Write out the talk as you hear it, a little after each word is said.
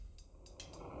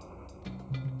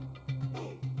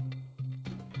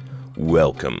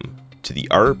Welcome to the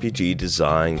RPG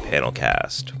Design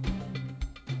Panelcast.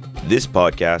 This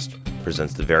podcast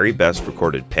presents the very best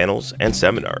recorded panels and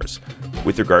seminars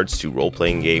with regards to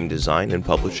role-playing game design and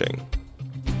publishing.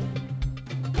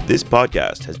 This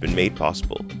podcast has been made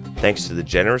possible thanks to the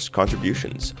generous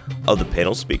contributions of the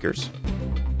panel speakers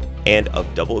and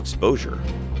of Double Exposure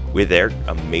with their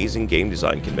amazing game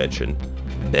design convention,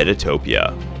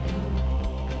 Metatopia.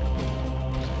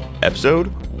 Episode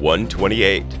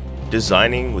 128,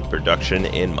 Designing with Production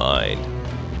in Mind.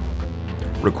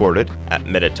 Recorded at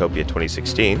Metatopia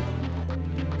 2016.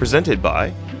 Presented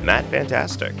by Matt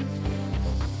Fantastic.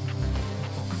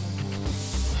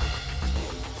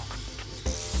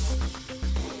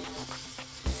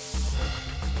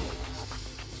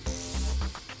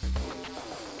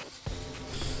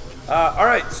 All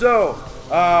right, so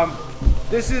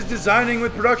this is Designing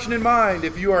with Production in Mind.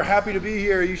 If you are happy to be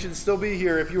here, you should still be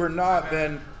here. If you are not,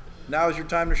 then now is your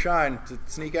time to shine, to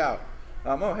sneak out.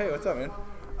 Oh, hey, what's up, man?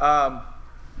 I'm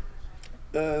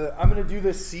going to do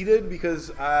this seated because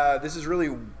this is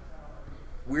really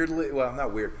weirdly, well,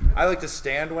 not weird. I like to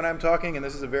stand when I'm talking, and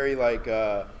this is a very,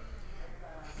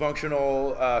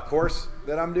 functional course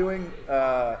that I'm doing.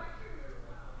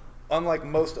 Unlike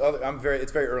most other,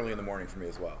 it's very early in the morning for me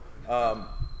as well.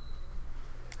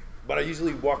 But I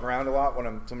usually walk around a lot so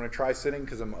I'm going to try sitting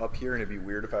because I'm up here and it'd be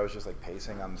weird if I was just like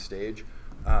pacing on the stage.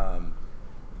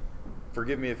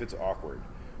 Forgive me if it's awkward.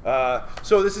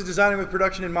 So this is Designing with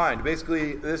Production in Mind.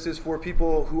 Basically, this is for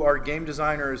people who are game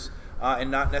designers and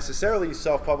not necessarily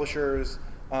self-publishers,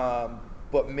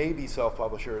 but maybe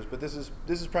self-publishers. But this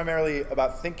is primarily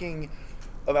about thinking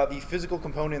about the physical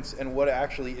components and what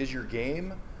actually is your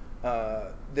game.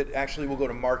 That actually will go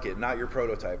to market, not your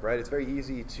prototype, right? It's very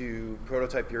easy to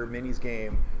prototype your minis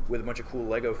game with a bunch of cool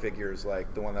Lego figures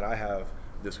like the one that I have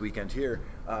this weekend here,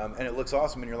 and it looks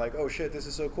awesome, and you're like, oh shit, this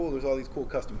is so cool. There's all these cool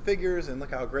custom figures, and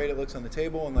look how great it looks on the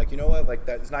table, and you know what?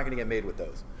 That it's not going to get made with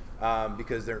those.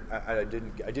 Because I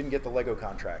didn't get the Lego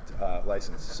contract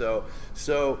license. So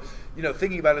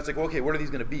thinking about it, it's like, well, okay, what are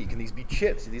these going to be? Can these be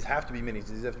chips? Do these have to be minis?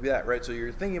 Do these have to be that, right? So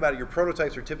you're thinking about it. Your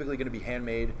prototypes are typically going to be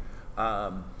handmade.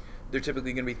 They're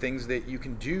typically going to be things that you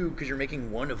can do because you're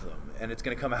making one of them, and it's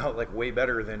going to come out way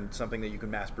better than something that you can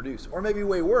mass produce, or maybe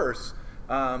way worse.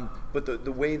 But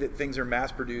the way that things are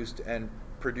mass produced and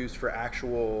produced for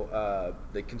actual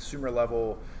the consumer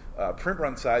level print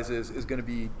run sizes is going to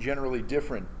be generally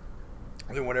different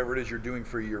than whatever it is you're doing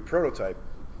for your prototype.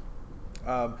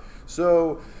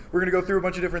 So we're going to go through a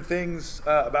bunch of different things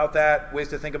about that, ways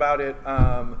to think about it.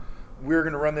 We're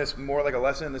going to run this more like a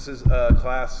lesson. This is a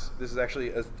class. This is actually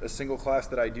a single class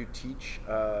that I do teach.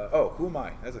 Who am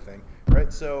I? That's a thing,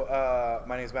 right? So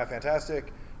my name is Matt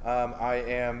Fantastic. I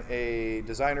am a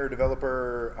designer,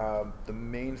 developer. The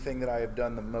main thing that I have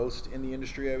done the most in the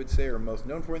industry, I would say, or most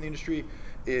known for in the industry,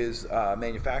 is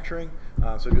manufacturing.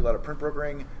 So I do a lot of print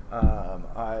brokering.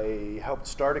 I helped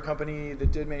start a company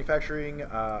that did manufacturing.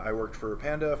 I worked for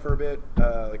Panda for a bit,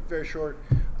 very short.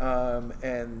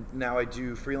 And now I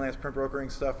do freelance print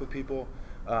brokering stuff with people.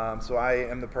 So I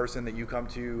am the person that you come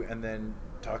to and then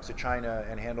talks to China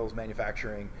and handles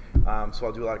manufacturing. So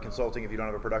I'll do a lot of consulting. If you don't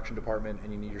have a production department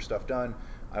and you need your stuff done,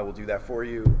 I will do that for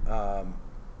you. I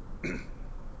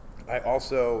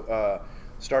also,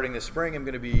 starting this spring, I'm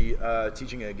going to be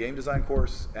teaching a game design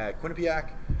course at Quinnipiac.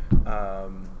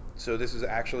 So this is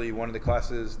actually one of the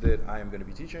classes that I am going to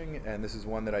be teaching, and this is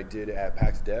one that I did at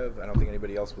PAX Dev. I don't think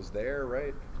anybody else was there,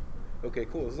 right? Okay,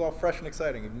 cool. This is all fresh and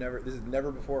exciting. This is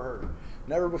never before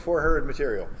heard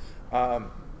material.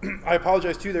 I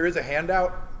apologize too. There is a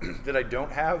handout that I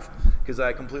don't have because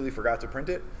I completely forgot to print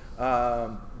it.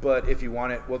 But if you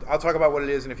want it, well, I'll talk about what it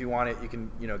is, and if you want it, you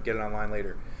can get it online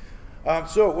later.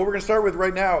 So what we're going to start with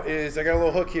right now is I got a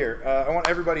little hook here. I want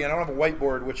everybody, and I don't have a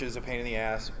whiteboard, which is a pain in the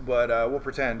ass, but we'll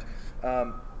pretend.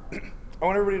 I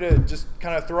want everybody to just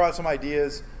kind of throw out some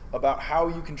ideas about how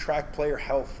you can track player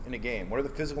health in a game. What are the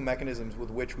physical mechanisms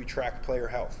with which we track player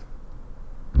health?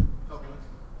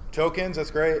 Tokens,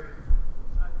 that's great.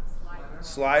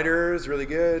 Sliders, really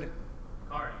good.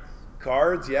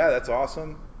 Cards, yeah, that's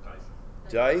awesome.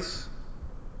 Dice.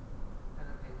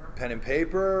 Pen and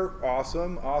paper,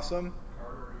 awesome.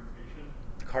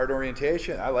 Card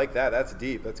orientation, I like that. That's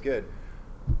deep. That's good.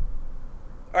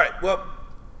 All right, well,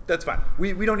 that's fine.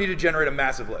 We don't need to generate a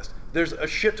massive list. There's a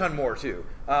shit ton more too.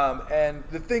 And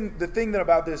the thing that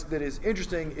about this that is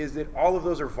interesting is that all of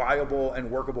those are viable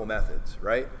and workable methods,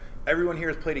 right? Everyone here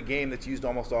has played a game that's used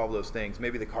almost all of those things.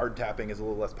 Maybe the card tapping is a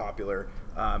little less popular,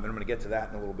 and I'm going to get to that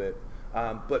in a little bit.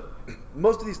 But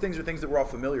most of these things are things that we're all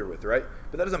familiar with, right?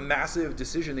 But that is a massive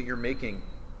decision that you're making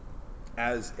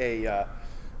as a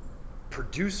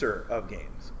producer of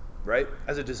games, right?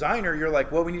 As a designer, you're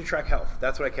like, well, we need to track health.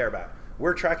 That's what I care about.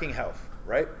 We're tracking health,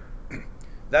 right?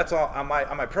 That's all on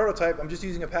my prototype. I'm just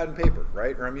using a pad and paper,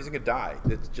 right? Or I'm using a die.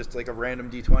 It's just like a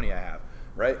random D20 I have,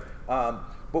 right?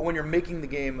 But when you're making the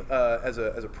game as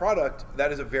a product,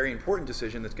 that is a very important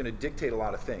decision that's going to dictate a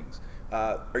lot of things.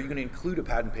 Are you going to include a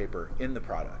pad and paper in the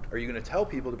product? Are you going to tell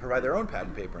people to provide their own pad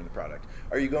and paper in the product?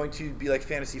 Are you going to be like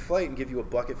Fantasy Flight and give you a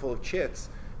bucket full of chits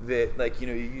that you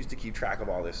use to keep track of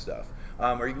all this stuff?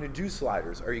 Are you going to do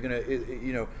sliders? Are you going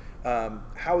to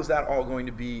how is that all going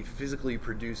to be physically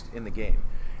produced in the game?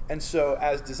 And so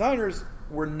as designers,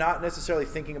 we're not necessarily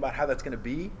thinking about how that's going to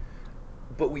be,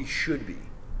 but we should be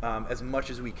as much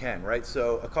as we can, right?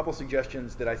 So a couple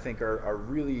suggestions that I think are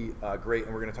really great,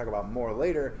 and we're going to talk about more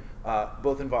later,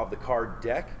 both involve the card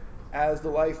deck as the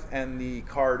life and the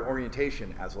card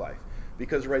orientation as life.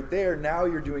 Because right there, now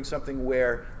you're doing something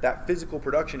where that physical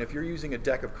production, if you're using a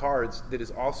deck of cards that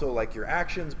is also like your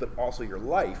actions, but also your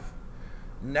life,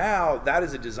 now that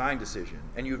is a design decision,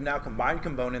 and you've now combined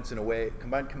components in a way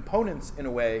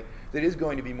that is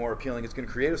going to be more appealing. It's going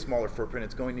to create a smaller footprint.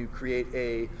 It's going to create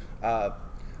a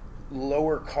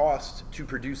lower cost to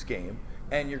produce game,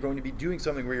 and you're going to be doing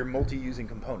something where you're multi-using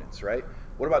components, right?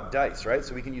 What about dice, right?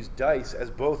 So we can use dice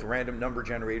as both random number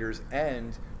generators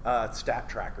and stat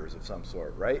trackers of some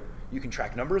sort, right? You can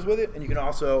track numbers with it, and you can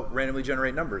also randomly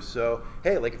generate numbers. So,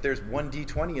 hey, like if there's one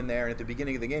D20 in there, and at the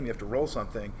beginning of the game you have to roll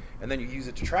something, and then you use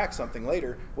it to track something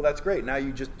later, well, that's great. Now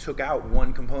you just took out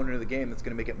one component of the game that's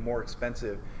going to make it more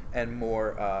expensive and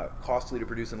more costly to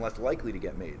produce and less likely to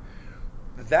get made.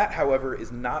 That, however,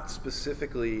 is not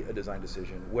specifically a design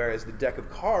decision, whereas the deck of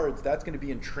cards, that's going to be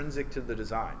intrinsic to the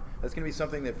design. That's going to be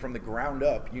something that from the ground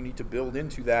up you need to build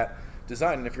into that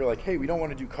design. And if you're like, hey, we don't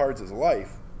want to do cards as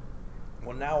life,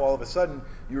 well, now all of a sudden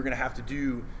you're going to have to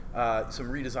do some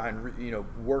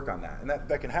redesign, work on that. And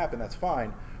that can happen, that's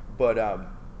fine. But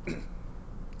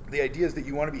the idea is that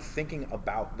you want to be thinking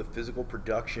about the physical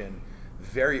production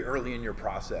very early in your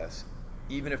process,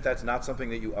 even if that's not something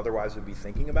that you otherwise would be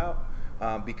thinking about,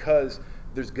 because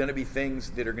there's going to be things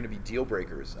that are going to be deal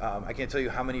breakers. I can't tell you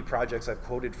how many projects I've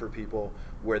quoted for people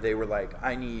where they were like,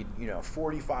 I need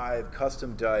 45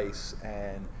 custom dice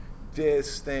and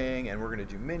this thing, and we're going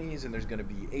to do minis, and there's going to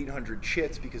be 800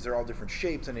 chits because they're all different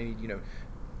shapes, and I need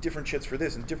different chits for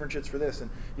this and different chits for this, and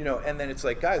and then it's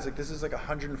like, guys, like this is like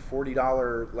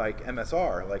 $140 like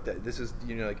MSR, like that. This is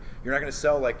like you're not going to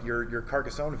sell like your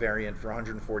Carcassonne variant for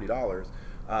 $140.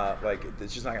 Like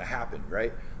it's just not going to happen,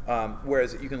 right?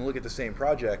 Whereas you can look at the same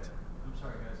project. I'm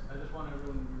sorry, guys. I just want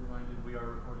everyone to be reminded we are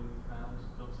recording these panels.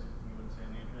 Don't say anything you wouldn't say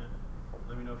on the internet.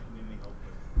 Let me know if you need any help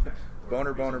with text.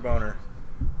 Boner, boner, boner.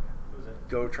 Who's that?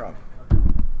 Go Trump.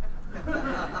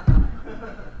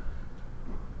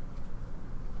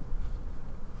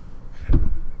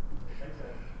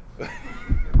 Thanks,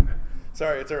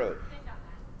 Sorry, it's early.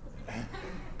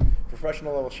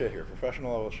 Professional level shit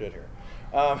here.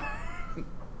 Um,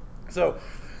 so,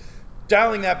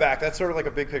 dialing that back, that's sort of like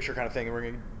a big picture kind of thing, and we're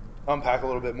going to unpack a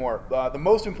little bit more. The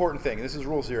most important thing, and this is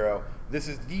rule zero, this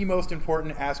is the most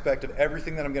important aspect of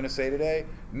everything that I'm going to say today: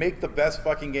 make the best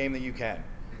fucking game that you can.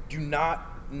 Do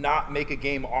not make a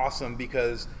game awesome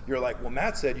because you're like, well,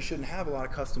 Matt said you shouldn't have a lot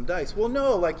of custom dice. Well,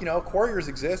 no, Quarriors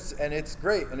exists and it's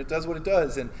great and it does what it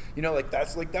does, and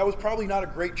that was probably not a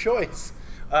great choice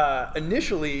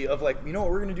initially of like,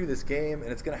 what, we're gonna do this game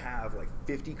and it's gonna have like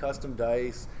 50 custom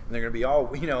dice and they're gonna be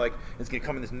all it's gonna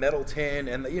come in this metal tin,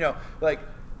 and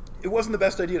it wasn't the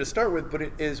best idea to start with, but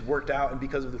it is worked out, and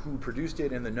because of who produced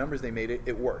it and the numbers they made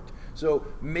it worked. So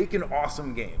make an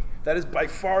awesome game. That is by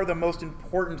far the most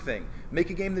important thing. Make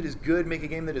a game that is good, make a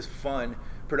game that is fun.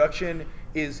 Production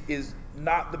is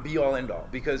not the be-all, end-all,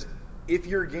 because if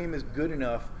your game is good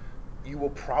enough, you will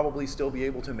probably still be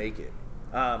able to make it.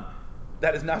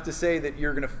 That is not to say that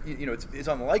you're going to, it's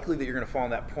unlikely that you're going to fall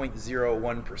in that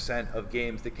 0.01% of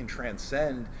games that can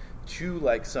transcend to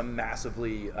like some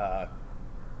massively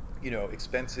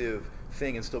expensive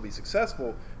thing and still be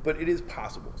successful, but it is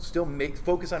possible. Still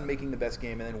focus on making the best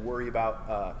game, and then worry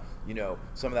about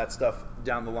some of that stuff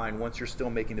down the line once you're still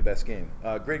making the best game.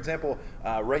 Great example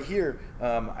right here.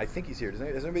 I think he's here.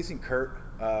 Has anybody seen Kurt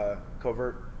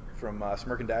Covert from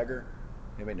Smirk and Dagger?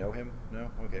 Anybody know him? No?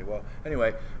 Okay, well,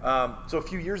 anyway, so a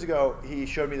few years ago he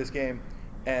showed me this game,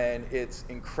 and it's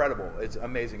incredible. It's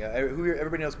amazing.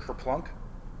 Everybody knows Kerplunk?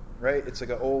 Right? It's like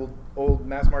an old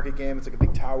mass market game. It's like a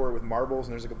big tower with marbles,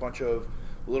 and there's like a bunch of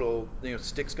little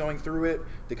sticks going through it.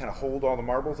 They kind of hold all the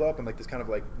marbles up and like this kind of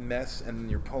like mess, and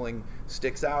you're pulling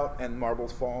sticks out and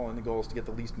marbles fall, and the goal is to get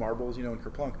the least marbles, in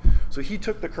Kerplunk. So he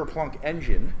took the Kerplunk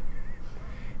engine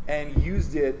and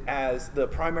used it as the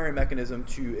primary mechanism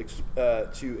to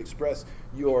express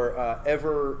your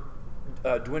ever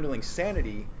dwindling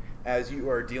sanity as you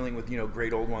are dealing with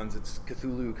great old ones. It's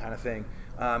Cthulhu kind of thing,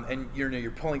 and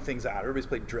you're pulling things out.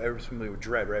 Everybody's familiar with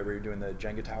Dread, right? Where you're doing the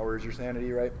Jenga towers, your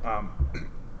sanity, right?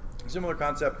 Similar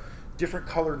concept. Different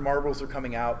colored marbles are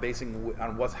coming out based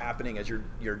on what's happening as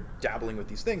you're dabbling with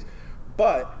these things,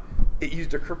 but it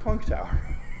used a Kerplunk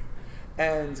tower.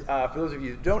 And for those of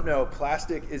you who don't know,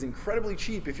 plastic is incredibly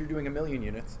cheap if you're doing 1,000,000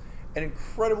 units, and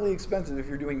incredibly expensive if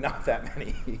you're doing not that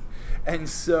many. And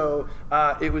so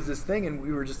it was this thing, and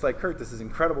we were just like, Kurt, this is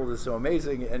incredible, this is so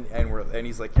amazing, and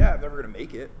he's like, yeah, I'm never gonna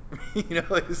make it,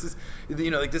 like this is,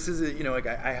 like this is, like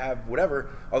I have whatever.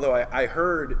 Although I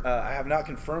heard, I have not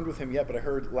confirmed with him yet, but I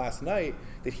heard last night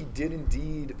that he did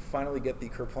indeed finally get the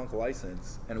Kerplunk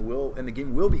license, and the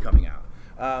game will be coming out.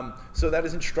 So that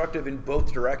is instructive in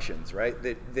both directions, right?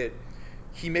 That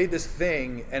he made this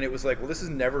thing, and it was like, well, this is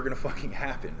never gonna fucking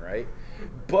happen, right?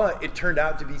 But it turned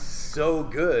out to be so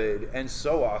good and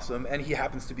so awesome, and he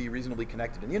happens to be reasonably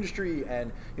connected in the industry,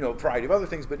 and a variety of other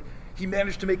things. But he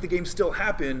managed to make the game still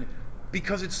happen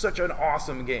because it's such an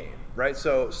awesome game, right?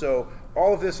 So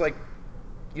all of this, like,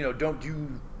 don't do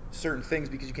certain things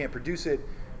because you can't produce it,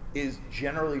 is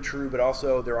generally true, but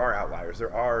also there are outliers.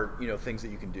 There are things that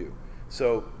you can do.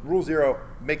 So rule 0,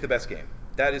 make the best game.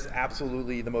 That is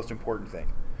absolutely the most important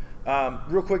thing.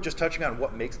 Real quick, just touching on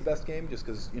what makes the best game, just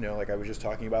because like I was just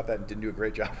talking about that and didn't do a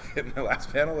great job of it in my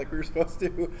last panel like we were supposed to.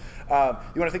 You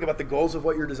want to think about the goals of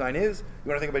what your design is. You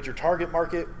want to think about your target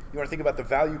market. You want to think about the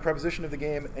value proposition of the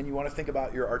game, and you want to think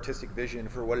about your artistic vision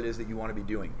for what it is that you want to be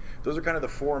doing. Those are kind of the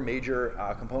 4 major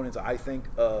components, I think,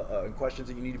 and questions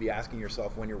that you need to be asking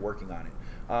yourself when you're working on it.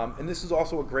 And this is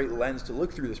also a great lens to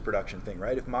look through this production thing,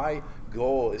 right? If my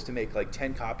goal is to make like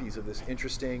 10 copies of this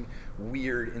interesting,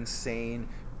 weird, insane,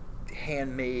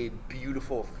 handmade,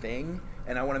 beautiful thing,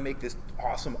 and I want to make this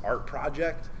awesome art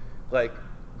project, like,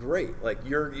 great. Like,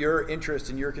 your interests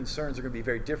and your concerns are going to be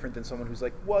very different than someone who's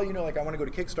like, well, like, I want to go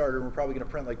to Kickstarter, and we're probably going to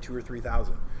print like 2,000 or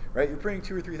 3,000, right? You're printing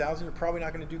 2,000 or 3,000, you're probably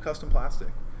not going to do custom plastic.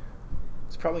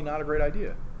 It's probably not a great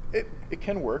idea. It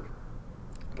can work,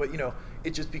 but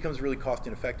it just becomes really cost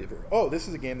ineffective. Oh, this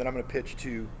is a game that I'm going to pitch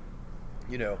to,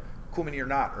 Cool Mini or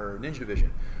Not, or Ninja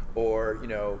Division, or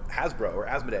Hasbro or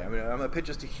Asmodee. I mean, I'm gonna pitch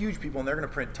this to huge people, and they're gonna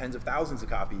print tens of thousands of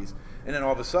copies, and then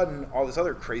all of a sudden, all this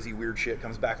other crazy weird shit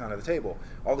comes back onto the table.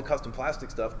 All the custom plastic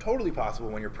stuff, totally possible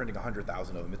when you're printing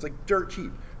 100,000 of them. It's like dirt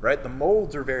cheap, right? The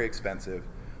molds are very expensive,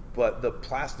 but the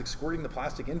plastic, squirting the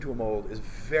plastic into a mold, is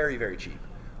very, very cheap.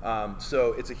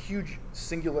 So it's a huge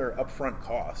singular upfront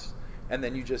cost, and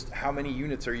then how many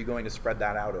units are you going to spread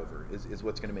that out over is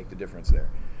what's going to make the difference there.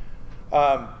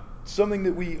 Something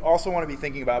that we also want to be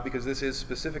thinking about, because this is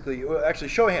specifically, well, actually,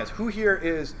 show of hands, who here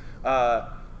is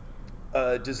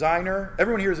a designer?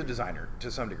 Everyone here is a designer to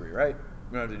some degree, right?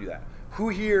 We don't have to do that. Who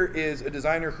here is a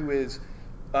designer who is,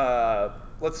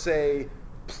 let's say,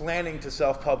 planning to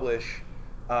self-publish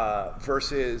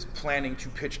versus planning to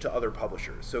pitch to other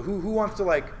publishers? So who wants to,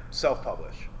 like,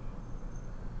 self-publish?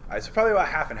 All right, so probably about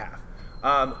half and half.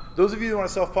 Those of you who want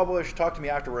to self-publish, talk to me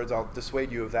afterwards. I'll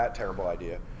dissuade you of that terrible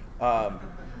idea.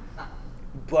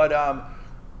 But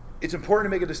it's important to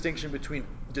make a distinction between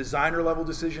designer level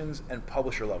decisions and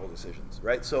publisher level decisions,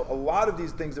 right? So a lot of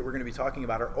these things that we're going to be talking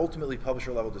about are ultimately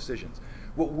publisher level decisions.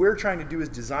 What we're trying to do as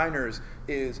designers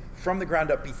is, from the ground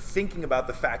up, be thinking about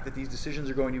the fact that these decisions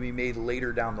are going to be made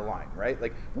later down the line, right?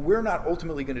 Like, we're not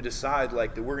ultimately going to decide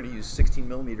like that we're going to use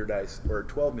 16mm dice or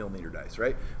 12mm dice,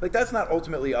 right? Like, that's not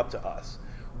ultimately up to us.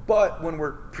 But when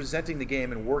we're presenting the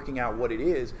game and working out what it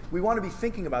is, we want to be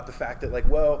thinking about the fact that, like,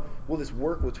 well, will this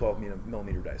work with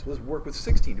 12mm dice? Will this work with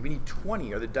 16? Do we need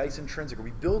 20? Are the dice intrinsic? Are we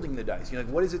building the dice? Like,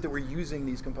 what is it that we're using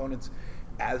these components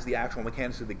as the actual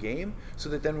mechanics of the game, so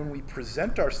that then when we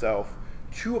present ourselves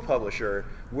to a publisher,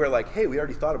 we're like, hey, we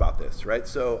already thought about this, right?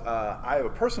 So I have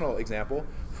a personal example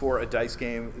for a dice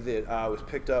game that was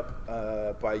picked up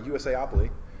by USAopoly,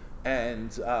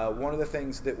 and one of the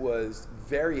things that was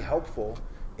very helpful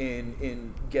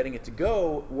in getting it to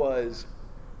go was,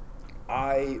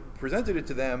 I presented it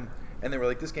to them, and they were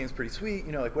like, this game's pretty sweet,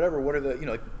 like, whatever, what are the,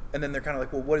 like, and then they're kind of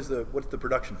like, well, what's the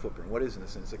production footprint? What is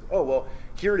this? And it's like, oh, well,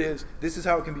 here it is. This is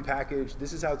how it can be packaged.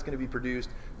 This is how it's going to be produced.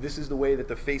 This is the way that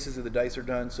the faces of the dice are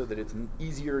done, so that it's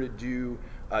easier to do.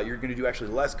 You're going to do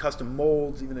actually less custom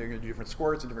molds, even though you're going to do different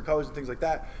squirts and different colors and things like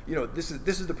that. This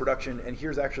is the production, and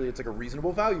here's actually, it's like a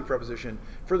reasonable value proposition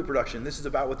for the production. This is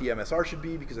about what the MSR should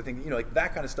be, because I think, like,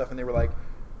 that kind of stuff. And they were like,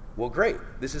 well, great.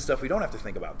 This is stuff we don't have to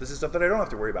think about. This is stuff that I don't have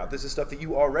to worry about. This is stuff that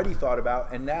you already thought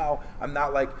about, and now I'm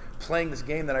not, like, playing this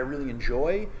game that I really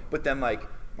enjoy, but then, like,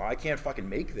 well, I can't fucking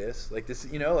make this. Like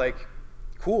this, like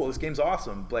cool, this game's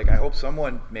awesome. Like I hope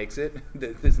someone makes it.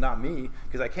 That's not me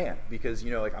because I can't because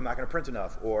like I'm not going to print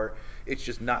enough, or it's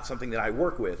just not something that I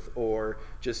work with, or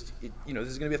just this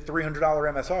is going to be a $300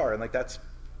 MSR, and like that's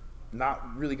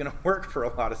not really going to work for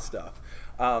a lot of stuff.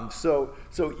 So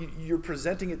you're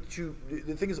presenting it to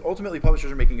the thing is ultimately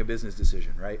publishers are making a business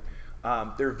decision, right?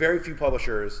 There are very few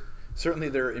publishers, certainly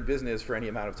they're in business for any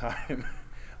amount of time,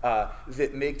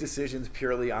 that make decisions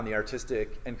purely on the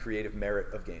artistic and creative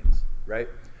merit of games, right?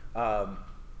 Um,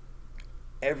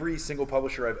 every single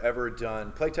publisher I've ever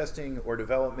done playtesting or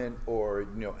development or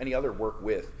any other work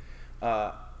with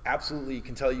uh, absolutely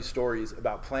can tell you stories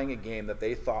about playing a game that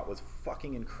they thought was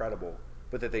fucking incredible,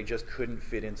 but that they just couldn't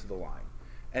fit into the line.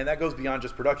 And that goes beyond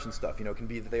just production stuff. It can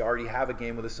be that they already have a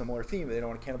game with a similar theme, and they don't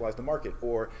want to cannibalize the market,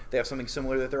 or they have something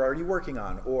similar that they're already working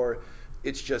on, or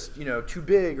it's just too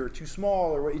big or too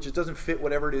small, or it just doesn't fit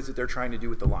whatever it is that they're trying to do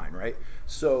with the line, right?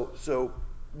 So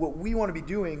what we want to be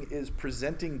doing is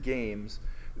presenting games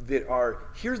that are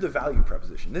here's the value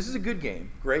proposition. This is a good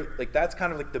game, great. Like that's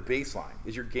kind of like the baseline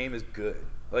is your game is good.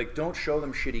 Like don't show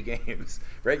them shitty games,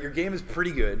 right? Your game is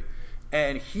pretty good,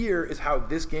 and here is how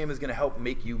this game is going to help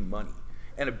make you money.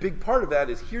 And a big part of that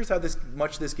is here's how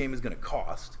much this game is going to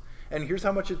cost, and here's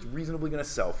how much it's reasonably going to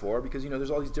sell for, because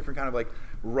there's all these different kind of like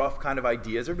rough kind of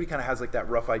ideas. Everybody kind of has like that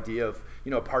rough idea of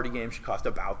a party game should cost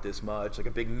about this much, like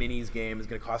a big minis game is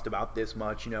going to cost about this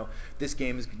much. This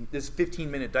game is this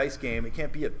 15-minute dice game, it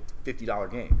can't be a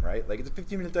 $50 game, right? Like it's a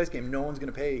 15-minute dice game, no one's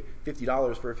going to pay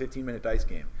 $50 for a 15-minute dice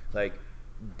game, like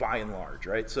by and large,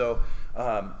 right? So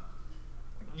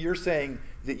you're saying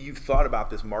that you've thought about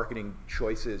this marketing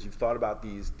choices, you've thought about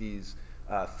these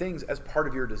things as part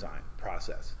of your design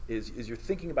process. Is you're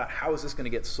thinking about how is this going to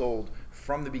get sold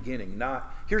from the beginning?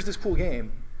 Not here's this cool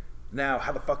game. Now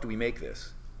how the fuck do we make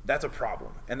this? That's a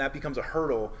problem, and that becomes a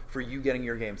hurdle for you getting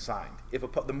your game signed.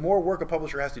 The more work a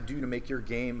publisher has to do to make your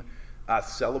game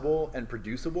sellable and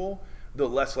producible, the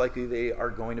less likely they are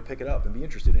going to pick it up and be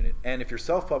interested in it. And if you're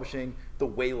self-publishing, the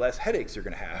way less headaches you're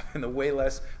going to have, and the way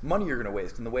less money you're going to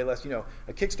waste, and the way less, a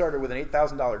Kickstarter with an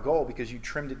 $8,000 goal because you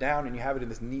trimmed it down and you have it in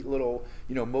this neat little,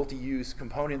 multi-use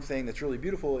component thing that's really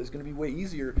beautiful is going to be way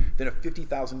easier than a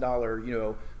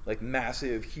 $50,000, like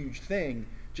massive, huge thing.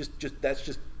 Just that's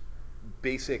just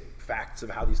basic facts of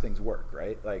how these things work,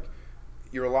 right? Like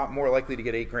you're a lot more likely to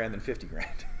get 8 grand than 50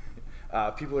 grand.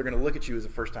 People are going to look at you as a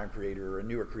first-time creator or a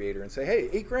newer creator and say, "Hey,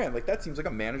 8 grand, like that seems like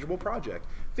a manageable project.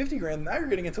 50 grand, now you're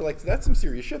getting into like that's some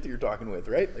serious shit that you're talking with,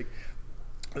 right? Like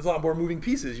there's a lot more moving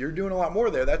pieces. You're doing a lot more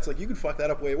there. That's like you can fuck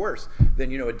that up way worse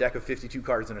than a deck of 52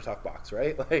 cards in a tuck box,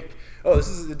 right? Like, oh, this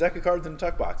is a deck of cards in a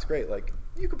tuck box. Great. Like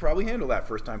you could probably handle that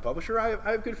first-time publisher. I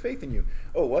have good faith in you.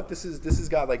 Oh, what this has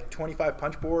got like 25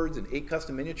 punch boards and 8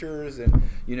 custom miniatures and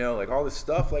like all this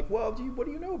stuff. Like, well, what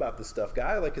do you know about this stuff,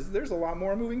 guy? Like, 'cause there's a lot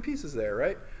more moving pieces there,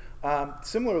 right?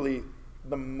 Similarly,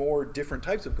 the more different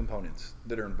types of components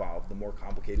that are involved, the more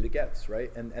complicated it gets,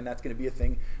 right? And that's going to be a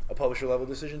thing, a publisher level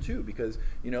decision too, because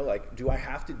like, do I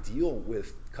have to deal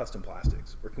with custom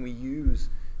plastics, or can we use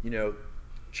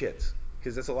chits?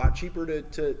 Because that's a lot cheaper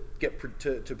to get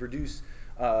to produce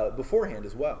beforehand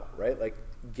as well, right? Like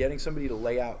getting somebody to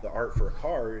lay out the art for a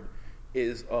card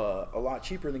is a lot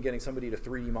cheaper than getting somebody to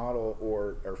 3D model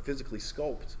or physically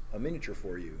sculpt a miniature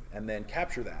for you and then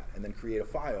capture that and then create a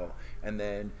file and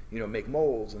then make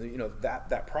molds, and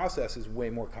that process is way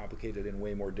more complicated and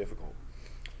way more difficult.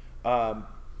 Um,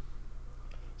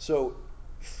 so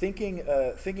thinking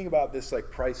about this like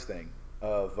price thing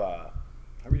of how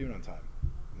are we doing on time?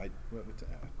 I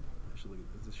should look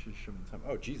at this. Should show me the time.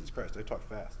 Oh Jesus Christ! I talk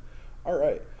fast. All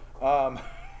right. Um,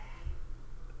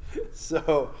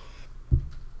 so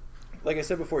like I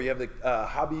said before, you have the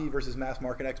hobby versus mass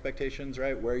market expectations,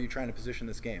 right? Where are you trying to position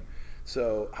this game?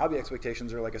 So hobby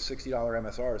expectations are like a $60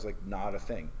 MSR is like not a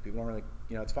thing. People don't really,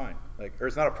 it's fine. Like, or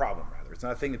it's not a problem rather. It's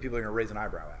not a thing that people are going to raise an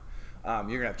eyebrow at.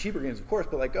 You're going to have cheaper games, of course,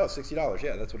 but like, oh, $60,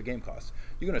 yeah, that's what a game costs.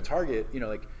 You're going to Target,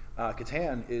 like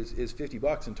Catan is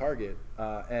 $50 in Target,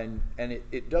 and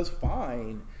it does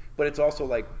fine, but it's also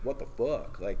like, what the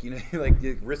fuck? Like, like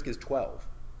the Risk is 12.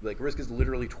 Like Risk is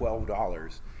literally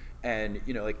 $12, and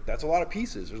like that's a lot of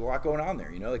pieces. There's a lot going on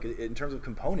there. Like in terms of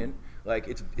component, like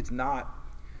it's not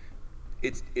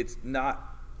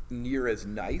near as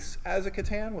nice as a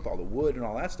Catan with all the wood and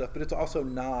all that stuff, but it's also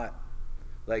not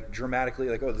like dramatically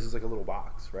like, oh, this is like a little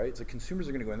box, right? It's like consumers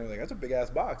are going to go in there like, that's a big ass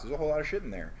box, there's a whole lot of shit in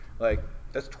there, like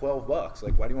that's $12.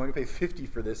 Like why do you want to pay 50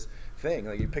 for this thing?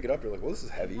 Like you pick it up, you're like, well, this is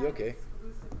heavy, He had okay.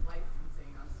 exclusive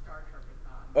licensing on Star Trek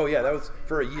Oh yeah, that Lost was it.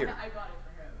 for a year. I bought it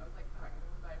for him. I was like, oh, I can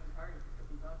only buy it from Target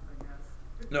for $50,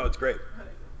 I guess. No, it's great. But I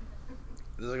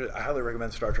didn't. I highly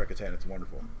recommend Star Trek Catan. It's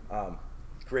wonderful.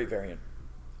 Great variant.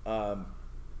 Um,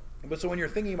 but so when you're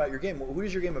thinking about your game, who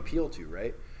does your game appeal to,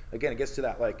 right? Again, it gets to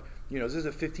that like, this is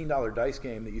a $15 dice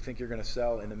game that you think you're going to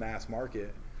sell in the mass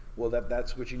market. Well,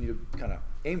 that's what you need to kind of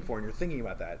aim for, and you're thinking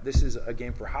about that. This is a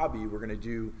game for hobby. We're going to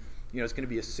do, it's going to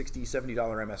be a $60, $70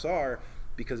 MSR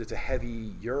because it's a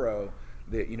heavy euro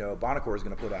that Bonacor is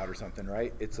going to put out or something,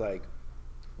 right? It's like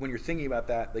when you're thinking about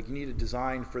that, like you need to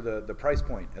design for the price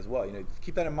point as well.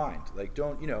 Keep that in mind. Like you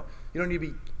don't need to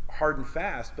be hard and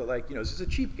fast, but like is this a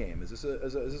cheap game? Is this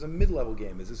a mid-level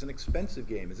game? Is this an expensive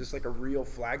game? Is this like a real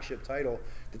flagship title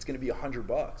that's going to be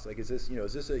 $100? Like is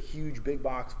this a huge big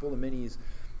box full of minis,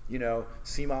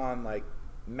 CMON like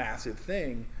massive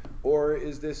thing, or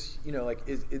is this like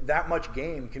is that much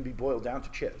game can be boiled down to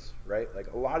chits, right?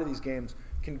 Like a lot of these games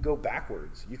can go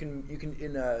backwards. You can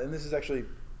and this is actually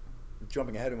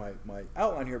jumping ahead of my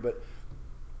outline here, but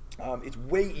it's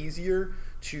way easier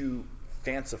to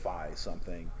fancify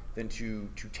something than to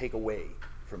take away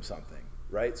from something,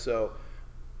 right? So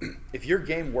if your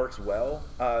game works well,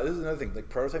 this is another thing, like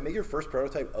prototype, make your first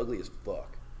prototype ugly as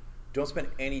fuck. Don't spend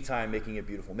any time making it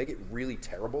beautiful. Make it really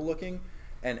terrible looking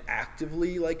and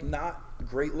actively like not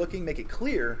great looking. Make it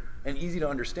clear and easy to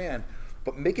understand,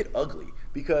 but make it ugly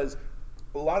because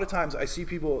a lot of times I see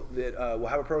people that will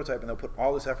have a prototype and they'll put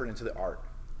all this effort into the art.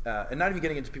 And not even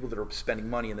getting into people that are spending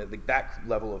money and that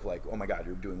level of like, oh my God,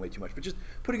 you're doing way too much, but just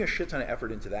putting a shit ton of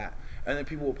effort into that. And then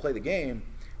people will play the game,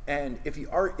 and if the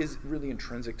art is really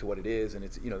intrinsic to what it is, and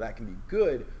it's that can be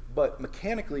good, but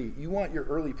mechanically, you want your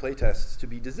early playtests to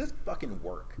be, does this fucking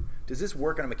work? Does this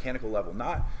work on a mechanical level?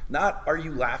 Not are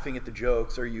you laughing at the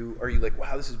jokes? Are you like,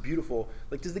 wow, this is beautiful?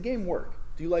 Like, does the game work?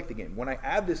 Do you like the game? When I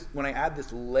add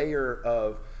this layer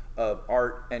of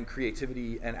art and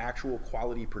creativity and actual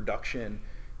quality production,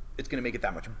 it's going to make it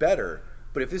that much better.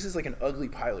 But if this is like an ugly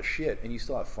pile of shit and you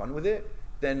still have fun with it,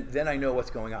 then I know what's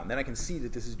going on. Then I can see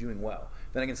that this is doing well.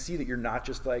 Then I can see that you're not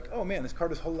just like, oh man, this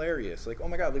card is hilarious. Like, oh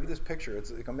my God, look at this picture.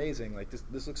 It's like amazing. Like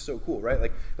this looks so cool,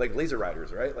 right? Like Laser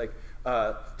Riders, right? Like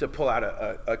to pull out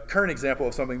a current example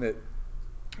of something that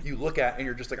you look at and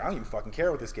you're just like, I don't even fucking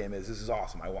care what this game is. This is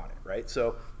awesome. I want it, right?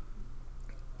 So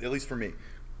at least for me,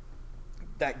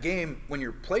 that game, when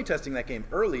you're playtesting that game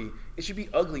early, it should be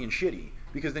ugly and shitty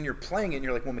because then you're playing it and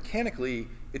you're like, well, mechanically,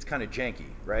 it's kind of janky,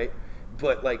 right?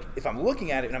 But like, if I'm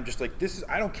looking at it and I'm just like,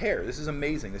 I don't care. This is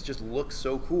amazing. This just looks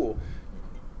so cool.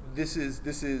 This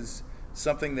is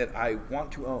something that I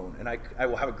want to own, and I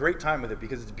will have a great time with it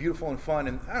because it's beautiful and fun,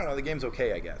 and I don't know, the game's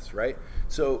okay, I guess, right?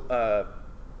 So,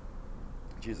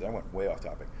 Jesus, I went way off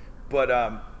topic, but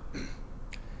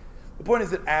the point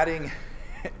is that adding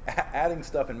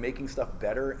stuff and making stuff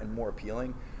better and more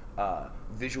appealing,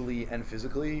 visually and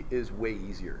physically, is way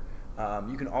easier.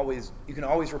 You can always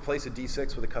replace a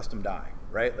D6 with a custom die,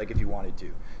 right? Like if you wanted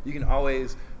to. You can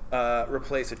always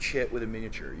replace a chit with a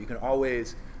miniature. You can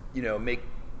always make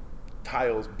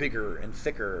tiles bigger and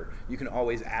thicker. You can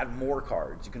always add more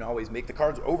cards. You can always make the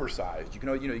cards oversized. You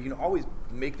can always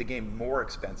make the game more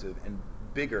expensive and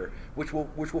bigger, which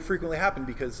will frequently happen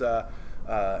because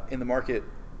in the market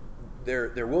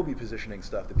there will be positioning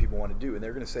stuff that people want to do, and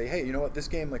they're going to say, hey, you know what, this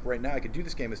game, like right now, I could do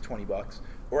this game as $20,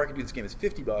 or I could do this game as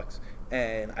 $50,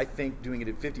 and I think doing it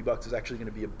at $50 is actually going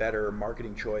to be a better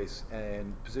marketing choice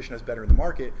and position us better in the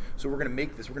market. So we're going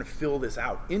to fill this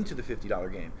out into the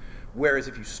 $50 game. Whereas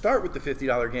if you start with the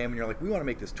 $50 game and you're like, we want to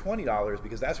make this $20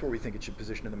 because that's where we think it should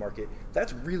position in the market,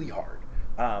 that's really hard.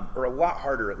 Or a lot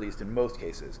harder, at least in most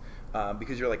cases,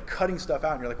 because you're like cutting stuff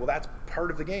out and you're like, well, that's part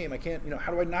of the game. I can't,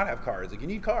 how do I not have cards? Like, you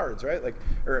need cards, right? Like,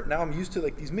 or now I'm used to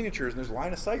like these miniatures and there's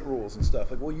line of sight rules and stuff.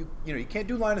 Like, well, you can't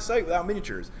do line of sight without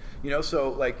miniatures, so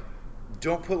like,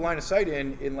 don't put line of sight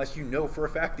in unless you know for a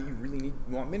fact that you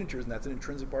want miniatures, and that's an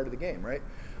intrinsic part of the game, right?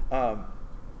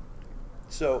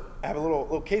 So I have a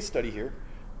little case study here,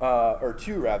 or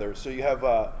two rather. So you have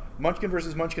Munchkin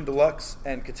versus Munchkin Deluxe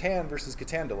and Catan versus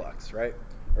Catan Deluxe, right?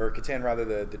 Or Catan rather,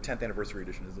 the 10th anniversary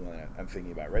edition is the one that I'm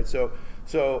thinking about, right? So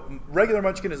regular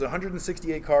Munchkin is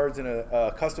 168 cards in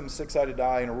a custom 6-sided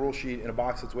die and a rule sheet in a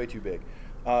box that's way too big.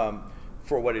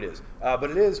 For what it is.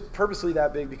 But it is purposely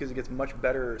that big because it gets much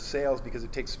better sales because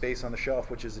it takes space on the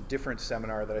shelf, which is a different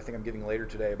seminar that I think I'm giving later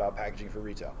today about packaging for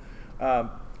retail. And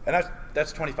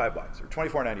that's $25 or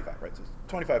 $24.95, right? So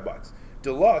it's $25.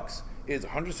 Deluxe is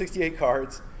 168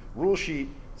 cards, rule sheet,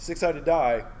 6-sided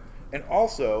die, and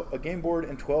also a game board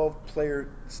and 12 player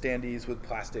standees with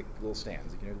plastic little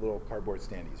stands, little cardboard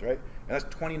standees, right? And that's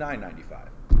 $29.95.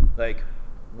 Like,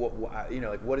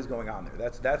 what is going on there?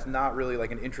 That's not really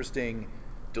like an interesting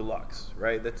deluxe,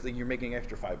 right? That's like you're making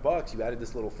extra $5. You added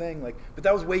this little thing, like, but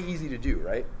that was way easy to do,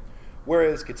 right?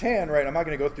 Whereas Catan, right? I'm not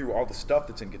going to go through all the stuff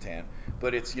that's in Catan,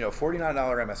 but it's $49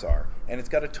 MSR, and it's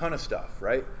got a ton of stuff,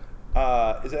 right?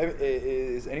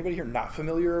 Is anybody here not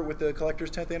familiar with the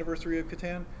collector's 10th anniversary of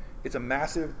Catan? It's a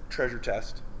massive treasure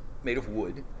chest made of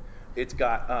wood. It's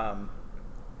got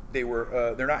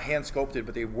they're not hand sculpted,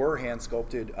 but they were hand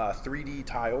sculpted 3D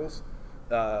tiles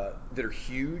that are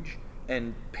huge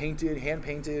and painted, hand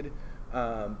painted.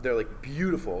 They're like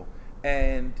beautiful,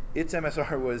 and its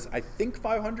MSR was I think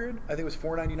 500. I think it was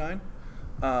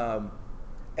 499,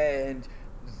 and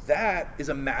that is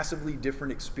a massively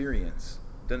different experience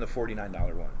than the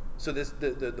 $49 one. So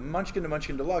the Munchkin to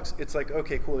Munchkin Deluxe, it's like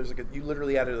okay, cool. There's like you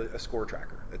literally added a score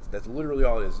tracker. That's literally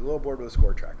all it is. A little board with a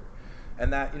score tracker,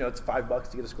 and that it's $5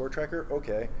 to get a score tracker.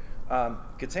 Okay.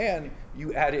 Catan,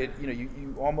 you added,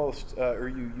 you almost, or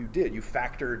you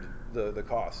factored the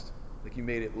cost. Like you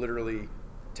made it literally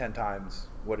 10 times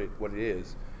what it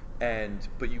is,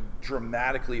 but you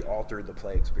dramatically altered the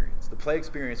play experience. The play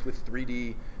experience with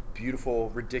 3D, beautiful,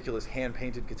 ridiculous hand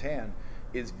painted Catan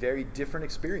is very different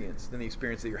experience than the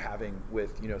experience that you're having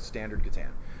with standard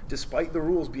Catan, despite the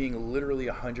rules being literally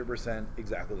 100%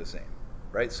 exactly the same,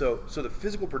 right? So the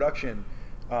physical production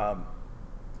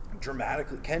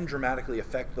dramatically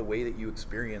affect the way that you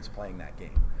experience playing that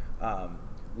game.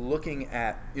 Looking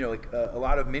at a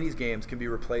lot of minis games can be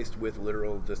replaced with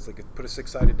literal just like put a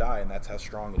 6-sided die and that's how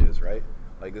strong it is, right?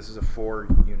 Like this is a 4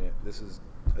 unit, this is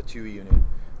a 2 unit,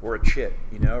 or a chit,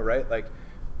 right? Like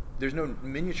there's no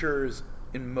miniatures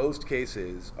in most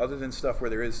cases other than stuff where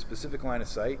there is specific line of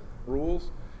sight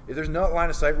rules. If there's no line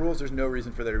of sight rules, there's no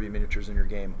reason for there to be miniatures in your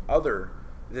game other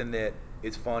than that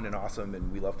it's fun and awesome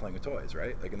and we love playing with toys,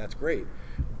 right? Like, and that's great.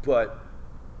 But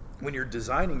when you're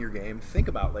designing your game, think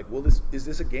about like, well, is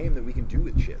this a game that we can do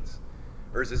with chits,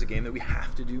 or is this a game that we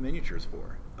have to do miniatures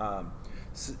for?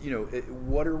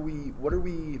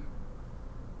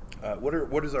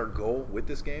 What is our goal with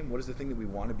this game? What is the thing that we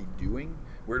want to be doing?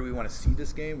 Where do we want to see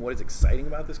this game? What is exciting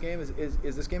about this game?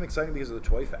 Is this game exciting because of the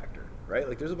toy factor, right?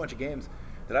 Like there's a bunch of games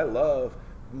that I love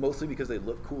mostly because they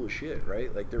look cool as shit,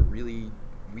 right? Like they're really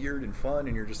weird and fun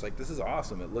and you're just like, this is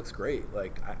awesome. It looks great.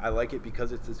 Like I like it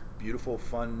because it's this beautiful,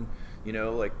 fun,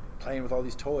 like playing with all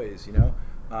these toys, and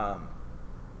then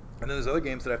there's other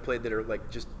games that I've played that are like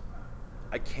just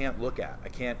I can't look at. I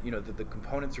can't, the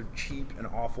components are cheap and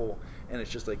awful, and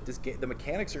it's just like this game. The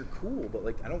mechanics are cool, but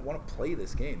like I don't want to play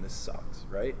this game. This sucks,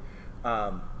 right?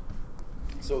 Um,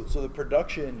 so the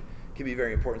production can be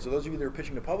very important. So those of you that are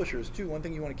pitching to publishers too, one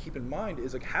thing you want to keep in mind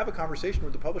is like have a conversation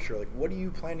with the publisher. Like, what are you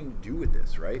planning to do with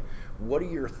this, right? What are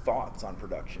your thoughts on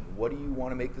production? What do you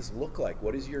want to make this look like?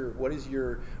 Are you going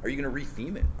to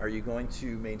retheme it? Are you going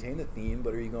to maintain the theme,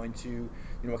 but are you going to,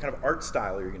 what kind of art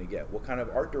style are you going to get? What kind of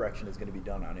art direction is going to be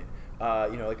done on it?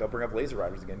 Like I'll bring up Laser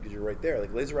Riders again because you're right there.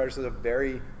 Like Laser Riders is is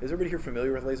everybody here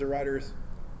familiar with Laser Riders?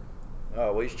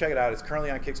 Oh, well, you should check it out. It's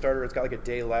currently on Kickstarter. It's got like a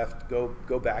day left.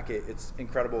 Go back it. It's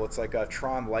incredible. It's like a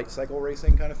Tron light cycle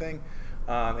racing kind of thing.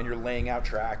 And you're laying out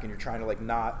track and you're trying to like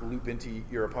not loop into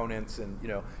your opponents and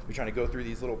you're trying to go through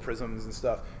these little prisms and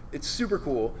stuff. It's super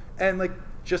cool. And like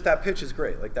just that pitch is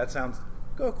great. Like that sounds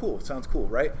cool. It sounds cool,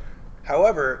 right?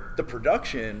 However, the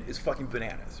production is fucking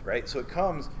bananas, right? So it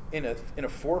comes in a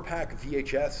 4-pack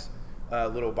VHS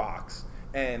little box,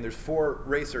 and there's 4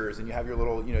 racers, and you have your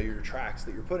little, your tracks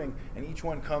that you're putting, and each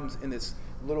one comes in this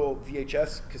little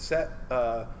VHS cassette,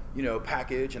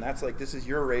 package, and that's like, this is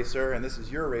your racer, and this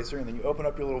is your racer, and then you open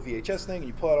up your little VHS thing, and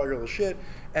you pull out all your little shit,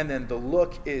 and then the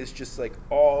look is just like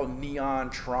all neon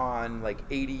Tron, like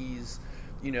 80s,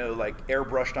 like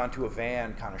airbrushed onto a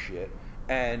van kind of shit,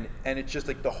 and it's just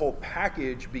like the whole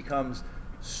package becomes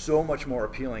so much more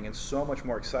appealing and so much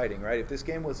more exciting, right? If this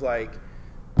game was like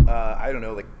I don't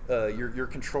know, like you're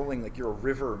controlling, like you're a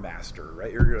river master,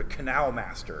 right? You're a canal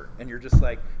master, and you're just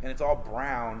like, and it's all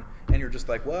brown, and you're just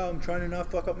like, well, I'm trying to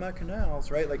not fuck up my canals,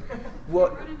 right? Like,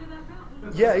 what? Run into that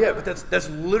mountain. Yeah, but that's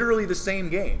literally the same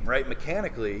game, right?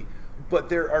 Mechanically, but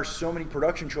there are so many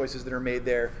production choices that are made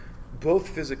there, both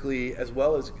physically as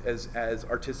well as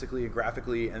artistically and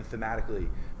graphically and thematically.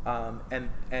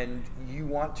 And you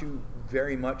want to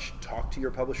very much talk to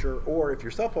your publisher, or if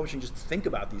you're self-publishing, just think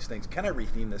about these things. Can I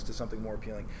retheme this to something more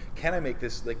appealing? Can I make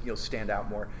this like stand out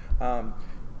more?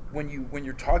 When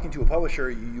you're talking to a publisher,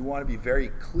 you want to be very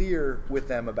clear with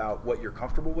them about what you're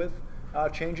comfortable with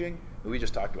changing. We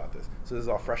just talked about this, so this is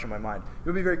all fresh in my mind.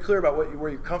 You'll be very clear about where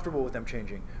you're comfortable with them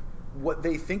changing, what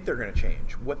they think they're going to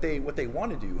change, what they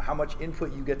want to do, how much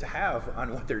input you get to have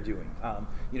on what they're doing.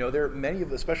 There are many of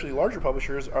the, especially larger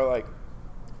publishers, are like,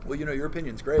 well, your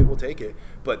opinion's great, we'll take it,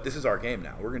 but this is our game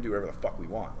now. We're going to do whatever the fuck we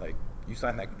want. Like, you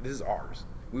sign that, this is ours.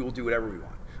 We will do whatever we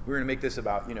want. We're going to make this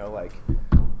about, like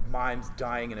mimes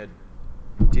dying in a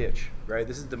ditch, right?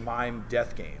 This is the mime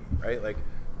death game, right? Like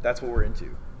that's what we're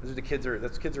into. Those are the kids are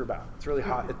that's what kids are about. It's really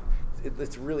hot.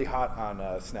 It's really hot on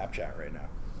Snapchat right now.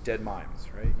 Dead mimes,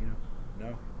 right? You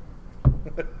know,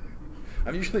 no.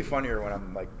 I'm usually funnier when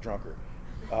I'm like drunker.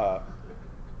 Uh,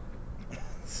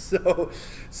 so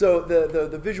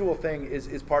the visual thing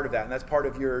is part of that, and that's part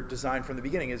of your design from the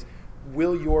beginning. Is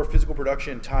will your physical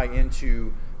production tie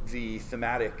into the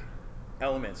thematic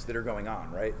elements that are going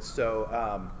on, right?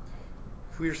 So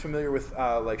if you're familiar with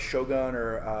like Shogun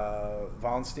or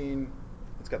Wallenstein,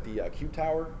 it's got the cube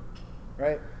tower,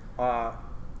 right? Uh,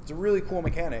 it's a really cool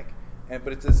mechanic,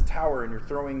 but it's this tower, and you're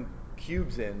throwing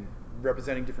cubes in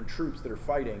representing different troops that are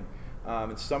fighting,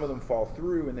 and some of them fall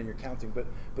through, and then you're counting.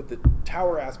 But the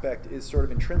tower aspect is sort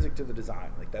of intrinsic to the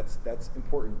design. Like that's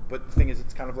important. But the thing is,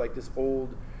 it's kind of like this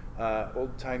old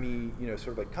timey, sort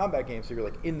of like combat game. So you're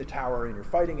like in the tower and you're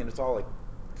fighting, and it's all like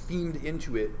themed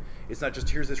into it. It's not just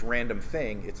here's this random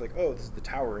thing. It's like, oh, this is the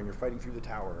tower, and you're fighting through the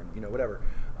tower, and whatever.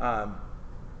 Um,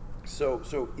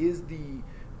 so is the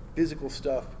physical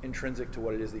stuff intrinsic to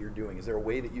what it is that you're doing? Is there a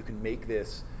way that you can make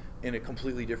this in a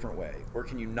completely different way, or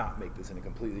can you not make this in a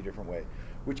completely different way?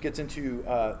 Which gets into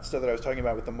stuff that I was talking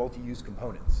about with the multi-use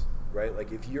components, right?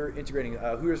 Like if you're integrating,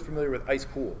 who is familiar with Ice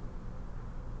Cool?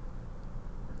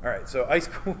 All right, so Ice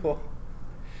Cool.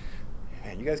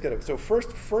 Man, you guys got to. So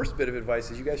first bit of advice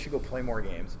is you guys should go play more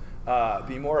games,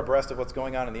 be more abreast of what's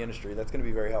going on in the industry. That's going to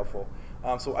be very helpful.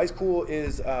 So Ice Cool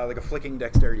is like a flicking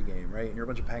dexterity game, right? And you're a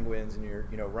bunch of penguins and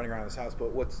you're running around this house.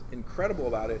 But what's incredible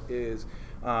about it is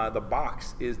the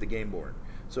box is the game board.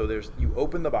 So you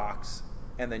open the box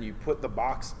and then you put the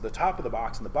top of the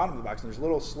box and the bottom of the box, and there's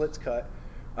little slits cut.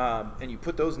 And you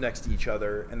put those next to each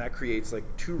other, and that creates like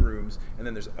 2 rooms, and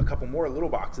then there's a couple more little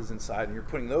boxes inside, and you're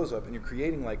putting those up, and you're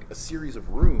creating like a series of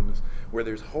rooms where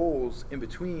there's holes in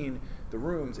between the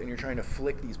rooms, and you're trying to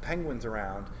flick these penguins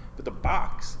around, but the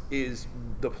box is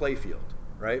the playfield,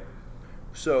 right?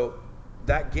 So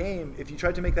that game, if you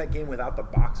tried to make that game without the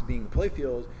box being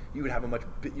playfield, you'd have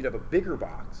a bigger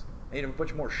box, and you'd have a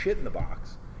bunch more shit in the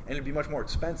box, and it'd be much more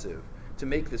expensive to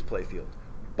make this playfield.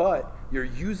 But you're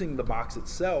using the box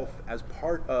itself as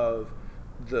part of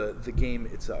the game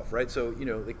itself, right? So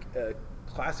like a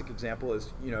classic example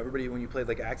is everybody when you played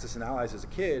like Axis and Allies as a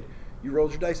kid, you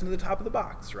rolled your dice into the top of the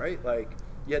box, right? Like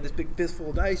you had this big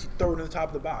fistful of dice, you throw it into the top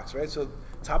of the box, right? So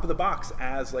top of the box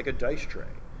as like a dice tray,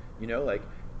 like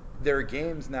there are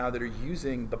games now that are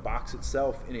using the box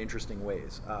itself in interesting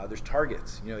ways. There's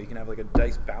targets, you can have like a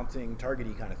dice bouncing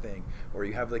targety kind of thing, or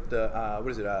you have like the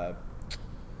what is it?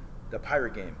 The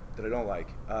pirate game that I don't like.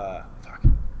 Fuck.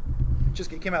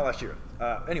 It came out last year.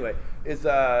 Anyway, it's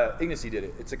Ignacy did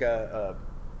it. It's like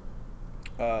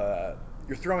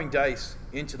you're throwing dice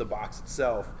into the box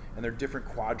itself, and there are different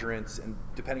quadrants, and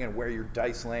depending on where your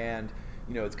dice land,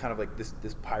 it's kind of like this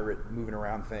pirate moving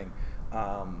around thing.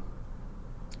 Rum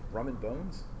and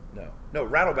Bones? No,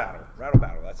 Rattle Battle. Rattle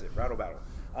Battle. That's it. Rattle Battle.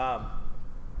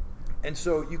 And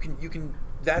so you can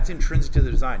that's intrinsic to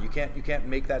the design. You can't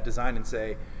make that design and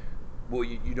say, well,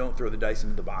 you don't throw the dice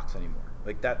into the box anymore.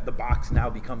 Like that, the box now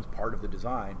becomes part of the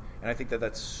design, and I think that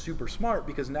that's super smart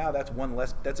because now that's one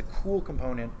less. That's a cool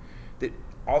component that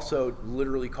also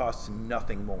literally costs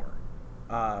nothing more.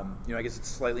 I guess it's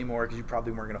slightly more because you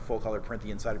probably weren't going to full color print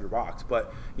the inside of your box,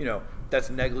 but that's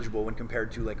negligible when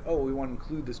compared to like, oh, we want to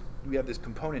include this. We have this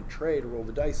component tray to roll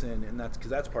the dice in, and that's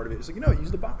because that's part of it. It's like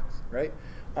use the box, right?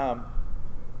 I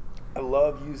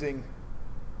love using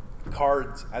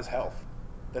cards as health.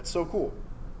 That's so cool.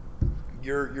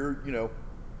 You're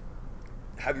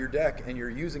have your deck and you're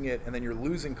using it, and then you're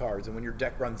losing cards, and when your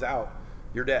deck runs out,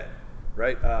 you're dead,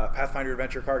 right? Pathfinder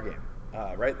Adventure card game,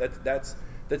 right? That's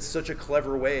such a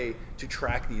clever way to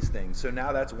track these things. So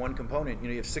now that's one component.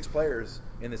 You have 6 players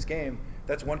in this game.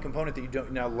 That's one component that you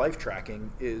don't now. Life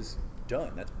tracking is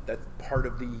done. That's part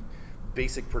of the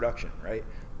basic production, right?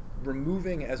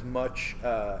 Removing as much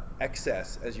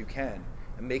excess as you can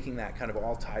and making that kind of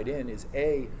all tied in is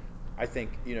I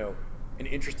think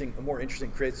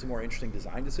creates some more interesting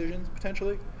design decisions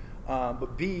potentially,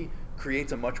 but B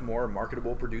creates a much more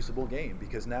marketable, producible game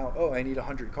because now I need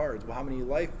 100 cards. Well, how many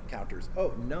life counters?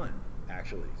 Oh, none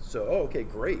actually. So okay,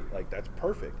 great. Like that's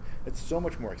perfect. It's so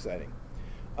much more exciting.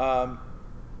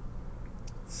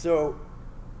 So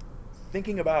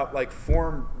thinking about like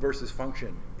form versus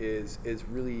function is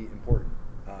really important.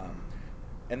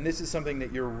 And this is something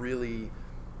that you're really,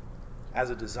 as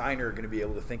a designer, going to be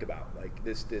able to think about. Like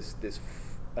the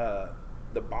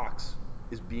box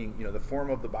is being, the form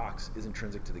of the box is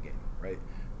intrinsic to the game, right?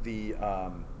 The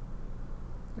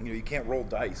you can't roll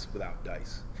dice without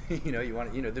dice. You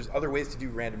want there's other ways to do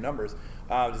random numbers.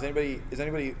 Is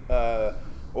anybody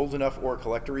old enough or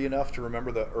collectory enough to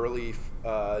remember the early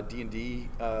D&D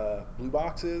blue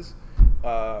boxes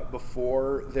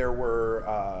before there were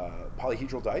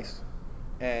polyhedral dice?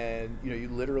 And you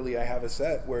literally, I have a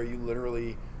set where you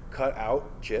literally cut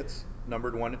out chits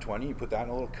numbered 1 to 20, you put that in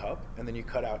a little cup, and then you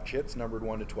cut out chits numbered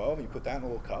 1 to 12, and you put that in a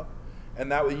little cup,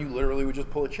 and that way you literally would just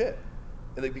pull a chit.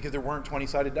 And because there weren't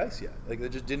 20-sided dice yet, like they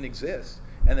just didn't exist,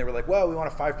 and they were like, well, we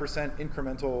want a 5%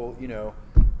 incremental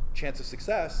chance of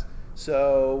success.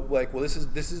 So like, well, this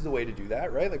is the way to do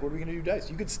that, right? Like, what are we going to do dice?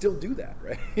 You could still do that,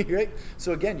 right? Right.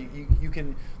 So again,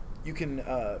 you can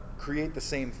create the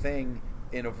same thing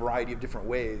in a variety of different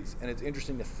ways, and it's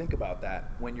interesting to think about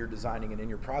that when you're designing and in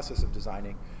your process of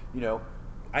designing.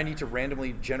 I need to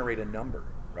randomly generate a number,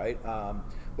 right?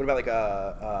 What about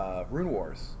like Rune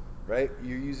Wars, right?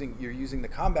 You're using the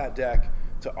combat deck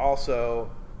to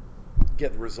also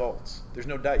get the results. There's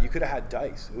no dice. You could have had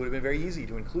dice. It would have been very easy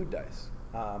to include dice,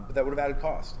 but that would have added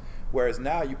cost. Whereas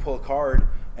now you pull a card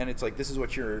and it's like, this is what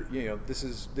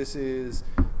this is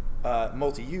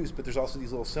multi-use, but there's also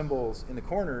these little symbols in the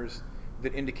corners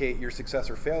that indicate your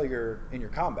success or failure in your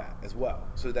combat as well.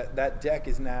 So that deck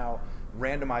is now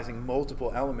randomizing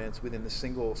multiple elements within the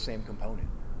single same component.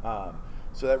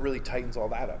 So that really tightens all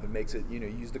that up and makes it,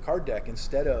 use the card deck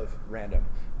instead of random.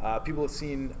 People have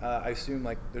seen, I assume,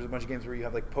 like there's a bunch of games where you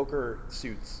have like poker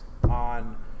suits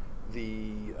on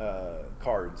the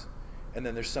cards, and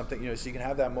then there's something, so you can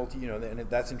have that and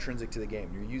that's intrinsic to the game.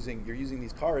 You're using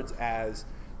these cards as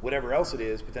whatever else it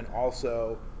is, but then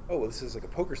also, oh, well, this is like a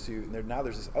poker suit, and now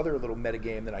there's this other little meta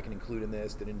game that I can include in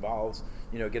this that involves,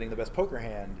 getting the best poker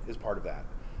hand is part of that.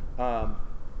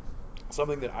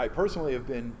 Something that I personally have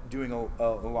been doing a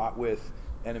lot with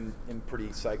and am pretty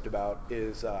psyched about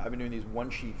is I've been doing these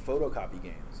one-sheet photocopy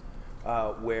games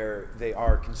where they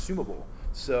are consumable.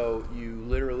 So you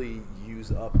literally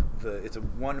use up it's a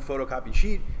one photocopy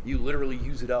sheet. You literally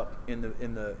use it up in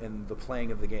the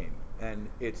playing of the game, and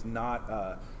it's not.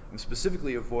 I'm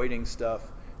specifically avoiding stuff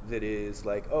that is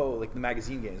like, oh, like the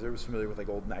magazine games. I was familiar with like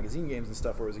old magazine games and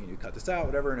stuff where it was, you cut this out,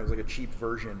 whatever, and it was like a cheap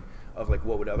version of like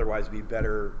what would otherwise be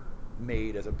better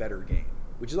made as a better game,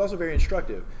 which is also very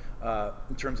instructive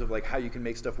in terms of like how you can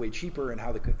make stuff way cheaper and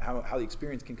how the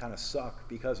experience can kind of suck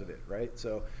because of it, right?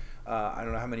 So I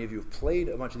don't know how many of you have played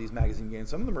a bunch of these magazine games.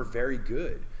 Some of them are very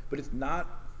good, but it's not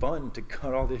fun to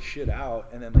cut all this shit out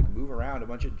and then like move around a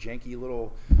bunch of janky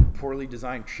little poorly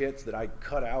designed chits that I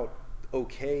cut out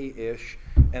okay-ish,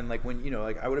 and like when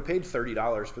like I would have paid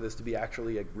 $30 for this to be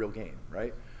actually a real game,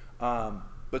 right?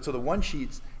 But so the one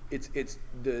sheets, it's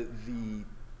the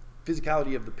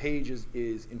physicality of the page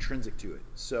is intrinsic to it.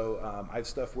 So I have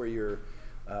stuff where you're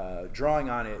drawing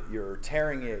on it, you're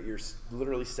tearing it, you're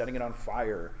literally setting it on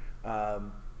fire.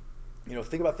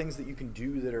 Think about things that you can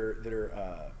do that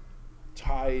are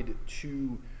tied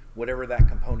to whatever that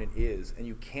component is, and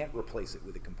you can't replace it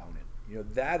with a component.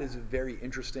 That is a very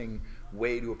interesting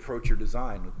way to approach your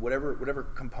design. Whatever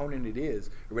component it is,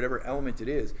 or whatever element it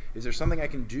is there something I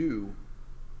can do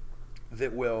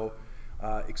that will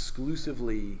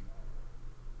exclusively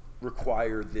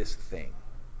require this thing,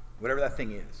 whatever that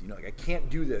thing is. Like I can't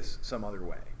do this some other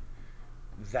way.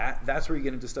 That's where you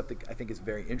get into stuff that I think is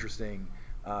very interesting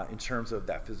in terms of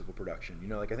that physical production.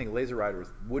 Like I think Laser Riders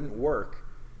wouldn't work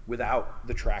without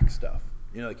the track stuff.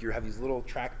 Like you have these little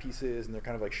track pieces and they're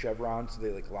kind of like chevrons, so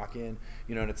they like lock in.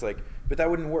 And it's like, but that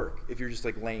wouldn't work if you're just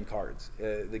like laying cards.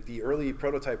 Like the early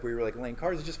prototype where you were like laying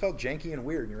cards, it just felt janky and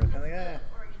weird. And you were kind of like, The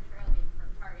Oregon Trail game from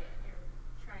Target. You're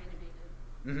trying to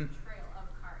make a trail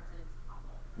of cards, and it's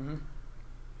awful. Mm-hmm.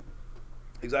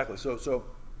 Exactly. So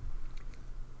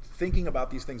thinking about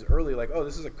these things early, like, oh,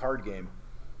 this is a card game.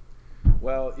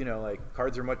 Well, like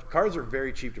cards are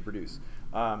very cheap to produce,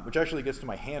 which actually gets to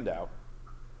my handout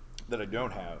that I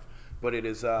don't have, but it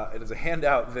is a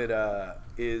handout that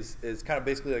is kind of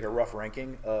basically like a rough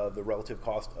ranking of the relative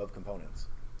cost of components.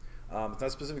 It's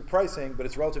not specific pricing, but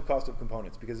it's relative cost of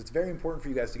components, because it's very important for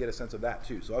you guys to get a sense of that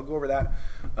too. So I'll go over that,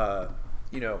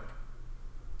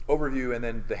 overview, and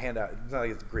then the handout. It's not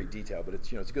like it's great detail, but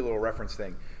it's a good little reference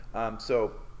thing.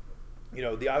 So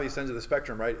the obvious ends of the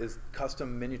spectrum, right, is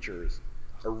custom miniatures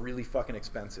are really fucking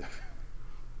expensive.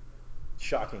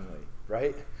 Shockingly,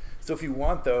 right? So if you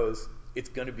want those, it's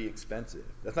going to be expensive.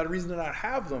 That's not a reason to not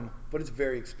have them, but it's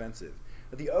very expensive.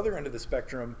 At the other end of the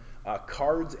spectrum,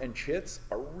 cards and chits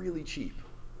are really cheap,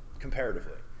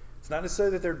 comparatively. It's not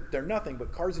necessarily that they're nothing,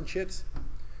 but cards and chits,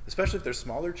 especially if they're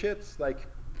smaller chits, like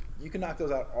you can knock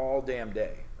those out all damn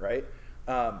day, right?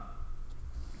 And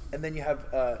then you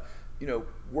have,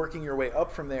 working your way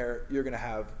up from there, you're going to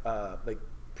have like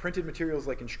printed materials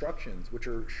like instructions, which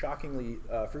are shockingly,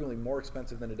 frequently more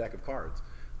expensive than a deck of cards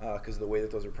because of the way that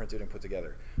those are printed and put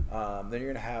together. Then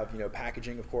you're going to have,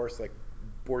 packaging, of course, like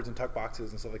boards and tuck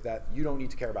boxes and stuff like that. You don't need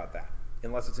to care about that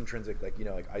unless it's intrinsic, like,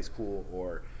 like Ice Cool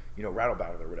or, Rattle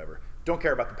Battle or whatever. Don't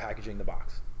care about the packaging, the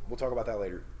box. We'll talk about that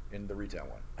later in the retail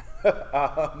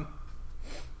one.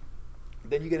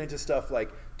 Then you get into stuff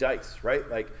like dice, right?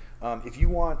 Like, if you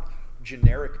want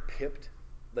generic pipped,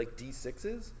 like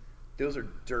D6s, those are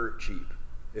dirt cheap.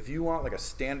 If you want like a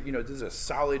standard, this is a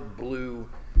solid blue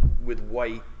with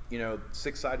white,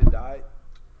 six-sided die,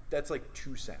 that's like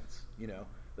 2 cents.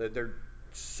 They're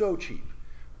so cheap.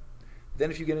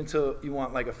 Then if you get into, you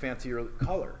want like a fancier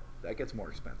color, that gets more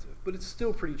expensive, but it's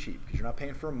still pretty cheap because you're not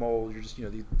paying for a mold. You're just,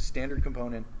 the standard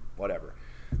component, whatever.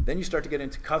 Then you start to get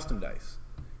into custom dice.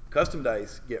 Custom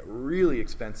dice get really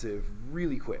expensive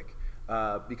really quick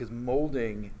because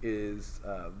molding is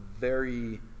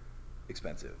very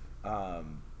expensive. I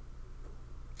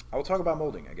will talk about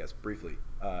molding, I guess, briefly.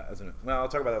 I'll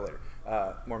talk about that later.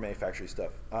 More manufacturing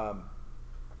stuff.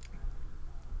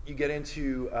 You get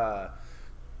into,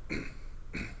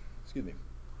 excuse me,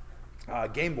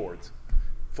 game boards.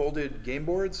 Folded game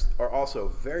boards are also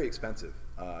very expensive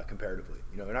comparatively.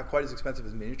 They're not quite as expensive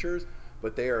as miniatures,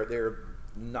 but they're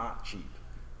not cheap.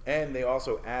 And they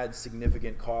also add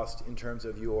significant cost in terms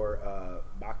of your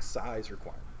box size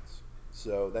requirements.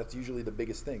 So that's usually the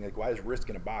biggest thing. Like, why is Risk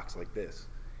in a box like this?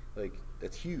 Like,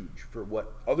 that's huge for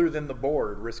what, other than the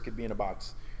board, Risk could be in a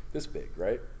box this big,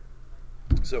 right?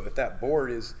 So if that board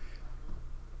is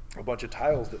a bunch of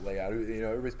tiles that lay out,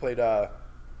 everybody's played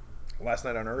Last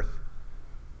Night on Earth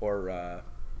or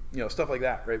stuff like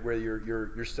that, right? Where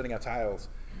you're setting out tiles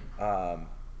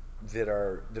that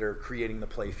are creating the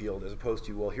play field, as opposed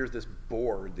to, well, here's this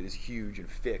board that is huge and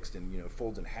fixed and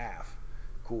folds in half.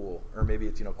 Cool. Or maybe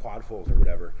it's quad fold or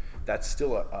whatever. That's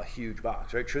still a huge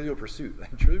box, right? Trivial Pursuit.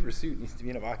 Like, Trivial Pursuit needs to be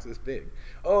in a box this big.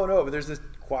 Oh no, but there's this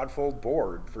quad fold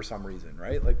board for some reason,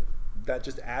 right? Like, that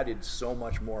just added so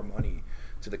much more money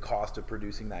to the cost of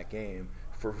producing that game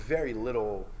for very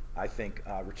little, I think,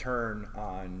 return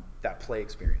on that play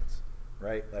experience,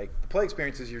 right? Like, the play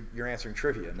experience is you're answering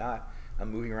trivia, not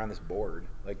I'm moving around this board.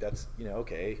 Like, that's,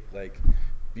 okay. Like,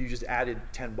 you just added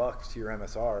 $10 to your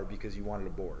MSR because you wanted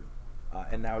a board.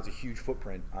 And now it's a huge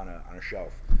footprint on a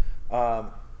shelf.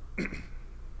 What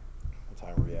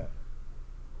time are we at?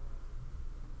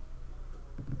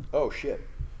 Oh, shit.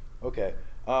 Okay.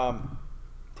 Damn.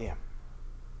 I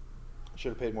should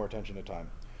have paid more attention to time.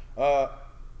 I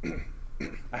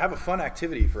have a fun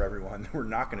activity for everyone that we're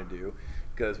not going to do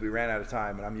because we ran out of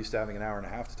time, and I'm used to having an hour and a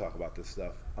half to talk about this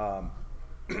stuff.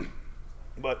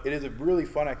 But it is a really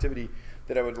fun activity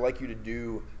that I would like you to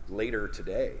do later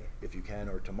today, if you can,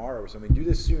 or tomorrow or something. Do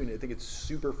this soon. I think it's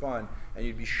super fun, and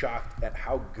you'd be shocked at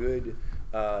how good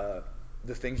the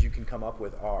things you can come up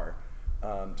with are.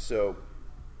 So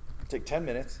take 10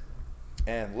 minutes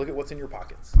and look at what's in your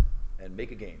pockets and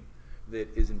make a game that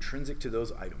is intrinsic to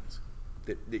those items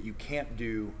that you can't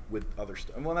do with other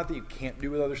stuff. Well, not that you can't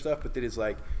do with other stuff, but that is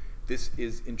like, this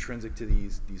is intrinsic to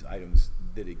these items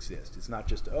that exist. It's not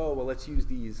just, oh, well, let's use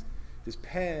these. This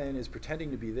pen is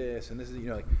pretending to be this, and this is,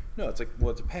 like, no, it's like, well,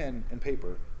 it's a pen and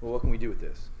paper. Well, what can we do with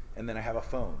this? And then I have a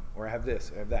phone, or I have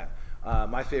this, I have that.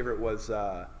 My favorite was,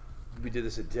 we did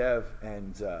this at Dev,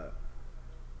 and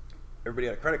everybody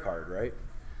had a credit card, right?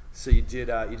 So you did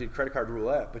credit card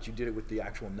roulette, but you did it with the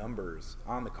actual numbers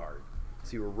on the card.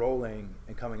 So you were rolling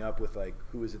and coming up with like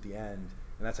who was at the end,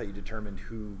 and that's how you determined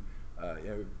who.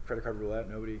 Credit card roulette.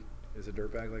 Nobody is a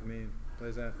dirtbag like me and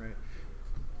plays that, right?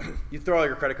 You throw all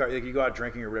your credit cards. Like, you go out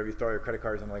drinking or whatever. You throw your credit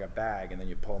cards in like a bag, and then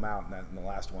you pull them out, and the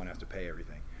last one has to pay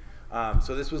everything.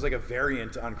 So this was like a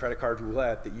variant on credit card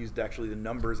roulette that used actually the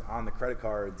numbers on the credit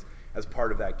cards as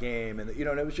part of that game, and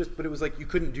and it was just, but it was like you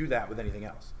couldn't do that with anything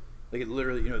else. Like, it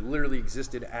literally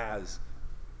existed as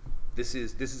this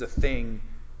is a thing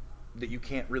that you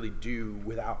can't really do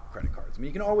without credit cards. I mean,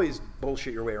 you can always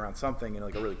bullshit your way around something in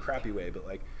like a really crappy way, but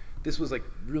like this was like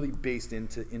really based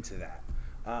into that.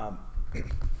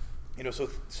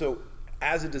 So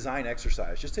as a design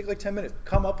exercise, just take like 10 minutes,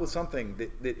 come up with something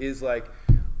that is like,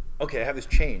 okay, I have this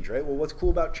change, right? Well, what's cool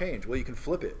about change? Well, you can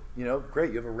flip it,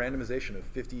 great. You have a randomization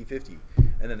of 50-50,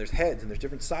 and then there's heads and there's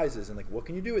different sizes, and like, what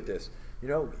can you do with this?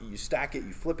 You stack it,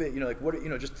 you flip it, like what,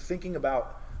 just thinking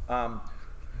about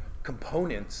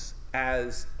components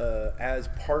as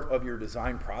part of your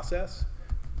design process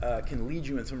can lead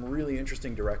you in some really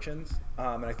interesting directions.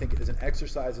 And I think as an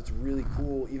exercise, it's really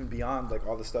cool, even beyond like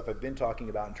all the stuff I've been talking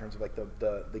about in terms of like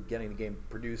the getting the game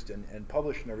produced and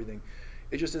published and everything.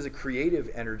 It just as a creative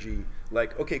energy,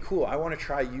 like, okay, cool, I want to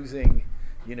try using,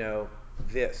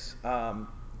 this.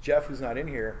 Jeff, who's not in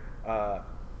here,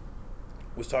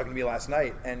 was talking to me last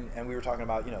night, and we were talking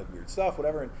about weird stuff,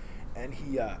 whatever, and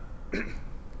he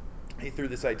he threw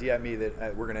this idea at me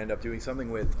that we're going to end up doing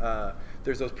something with.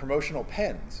 There's those promotional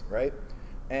pens, right?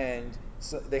 And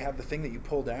so they have the thing that you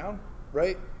pull down,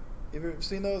 right? Have you ever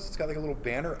seen those? It's got like a little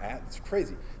banner at. It's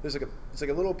crazy. It's like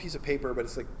a little piece of paper, but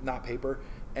it's like not paper,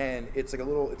 and it's like a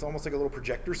little. It's almost like a little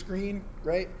projector screen,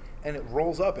 right? And it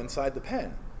rolls up inside the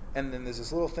pen, and then there's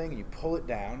this little thing, and you pull it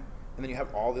down, and then you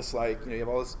have all this you have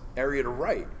all this area to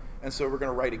write. And so we're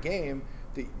gonna write a game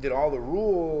that all the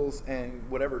rules and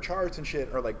whatever charts and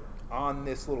shit are like on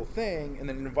this little thing, and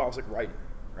then it involves like writing,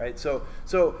 right? So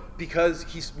because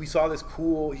we saw this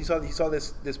cool, he saw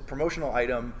this promotional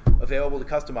item available to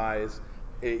customize,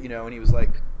 and he was like,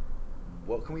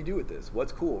 what can we do with this?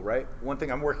 What's cool, right? One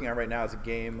thing I'm working on right now is a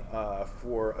game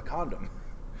for a condom.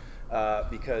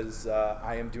 Because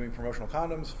I am doing promotional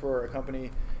condoms for a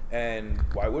company, and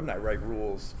why wouldn't I write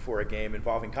rules for a game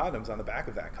involving condoms on the back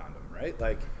of that condom, right?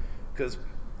 Like, because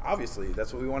obviously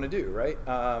that's what we want to do, right?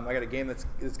 I got a game that's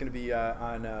going to be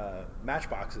on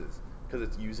matchboxes because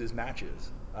it uses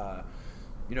matches.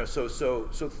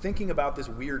 So thinking about this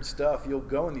weird stuff, you'll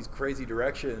go in these crazy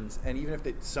directions, and even if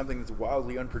it's something that's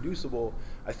wildly unproducible,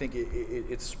 I think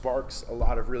it sparks a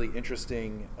lot of really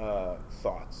interesting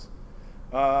thoughts.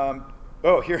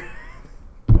 Oh, here.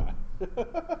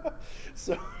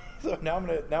 so so now I'm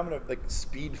gonna like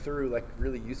speed through like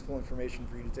really useful information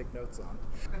for you to take notes on.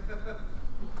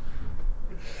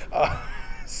 Uh,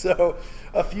 so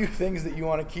a few things that you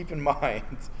want to keep in mind.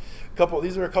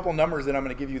 These are a couple numbers that I'm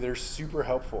going to give you that are super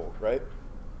helpful, right?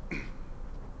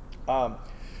 Um,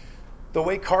 the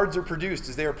way cards are produced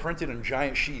is they are printed on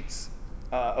giant sheets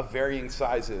of varying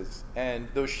sizes, and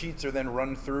those sheets are then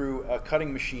run through a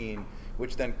cutting machine,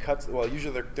 which then cuts. Well,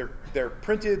 usually they're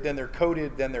printed, then they're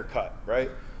coated, then they're cut, right?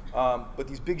 But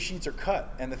these big sheets are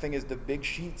cut, and the thing is, the big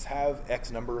sheets have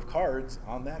X number of cards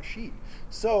on that sheet.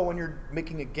 So when you're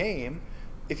making a game,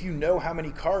 if you know how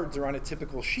many cards are on a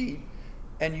typical sheet,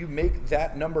 and you make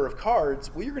that number of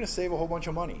cards, well, you're going to save a whole bunch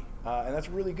of money, and that's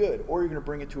really good. Or you're going to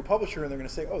bring it to a publisher, and they're going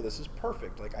to say, "Oh, this is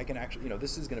perfect. Like I can actually,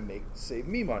 this is going to save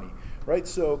me money, right?"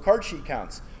 So card sheet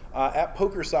counts at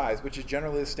poker size, which is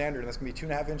generally the standard, and that's going to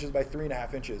be 2.5 inches by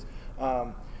 3.5 inches.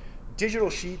 Digital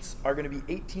sheets are going to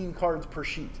be 18 cards per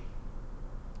sheet.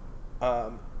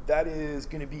 That is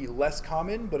going to be less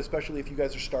common, but especially if you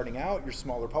guys are starting out, you're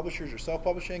smaller publishers, you're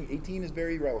self-publishing, 18 is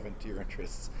very relevant to your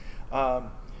interests.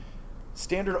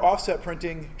 Standard offset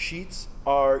printing sheets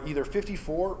are either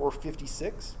 54 or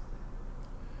 56,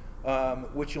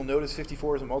 which you'll notice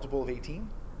 54 is a multiple of 18,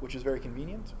 which is very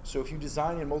convenient. So if you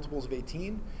design in multiples of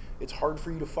 18, it's hard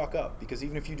for you to fuck up, because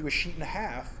even if you do a sheet and a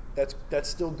half, that's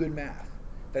still good math.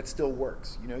 That still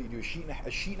works. You do a sheet and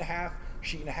a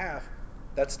half,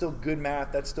 that's still good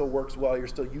math. That still works well. You're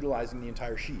still utilizing the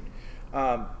entire sheet.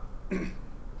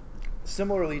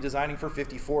 Similarly, designing for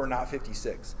 54, not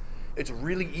 56. It's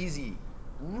really easy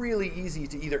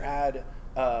to either add,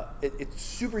 it's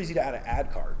super easy to add an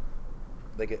add card,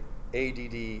 like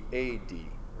ADD,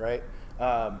 right?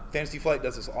 Fantasy Flight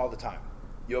does this all the time.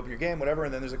 You open your game, whatever,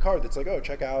 and then there's a card that's like, oh,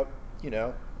 check out,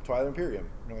 Twilight Imperium.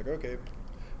 And you're like, okay.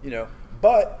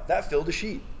 But that filled a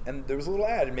sheet, and there was a little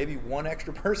ad, and maybe one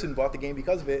extra person bought the game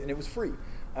because of it, and it was free.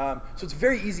 So it's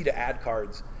very easy to add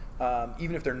cards,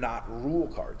 even if they're not rule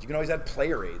cards. You can always add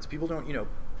player aids. People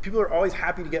are always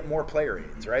happy to get more player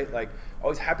aids, right? Like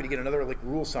always happy to get another like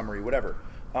rule summary, whatever.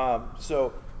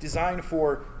 So designed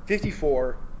for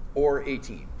 54 or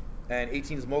 18, and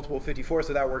 18 is multiple of 54,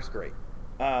 so that works great.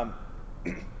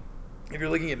 If you're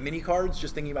looking at mini cards,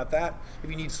 just thinking about that, if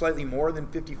you need slightly more than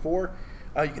 54,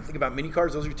 you can think about mini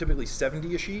cards. Those are typically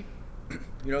 70 a sheet.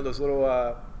 Those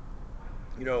little,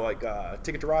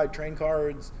 Ticket to Ride train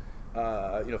cards.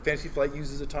 Fantasy Flight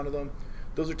uses a ton of them.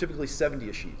 Those are typically 70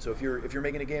 a sheet. So if you're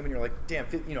making a game and you're like, damn,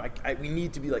 we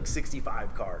need to be like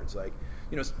 65 cards. Like,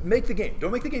 make the game.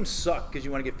 Don't make the game suck because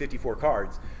you want to get 54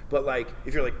 cards. But like,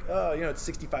 if you're like, oh, it's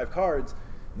 65 cards,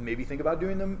 maybe think about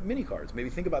doing them mini cards. Maybe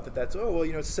think about that. That's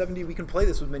it's 70. We can play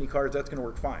this with mini cards. That's going to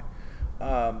work fine.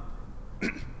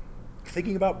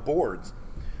 Thinking about boards.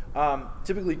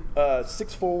 Typically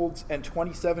 6 folds and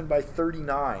 27 by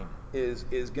 39 is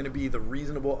going to be the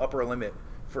reasonable upper limit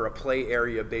for a play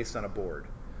area based on a board.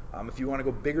 If you want to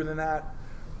go bigger than that,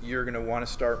 you're going to want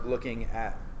to start looking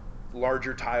at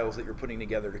larger tiles that you're putting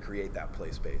together to create that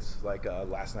play space, like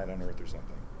Last Night on Earth or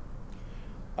something.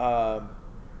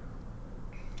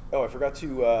 I forgot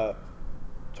to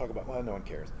talk about, well, no one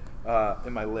cares,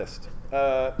 in my list.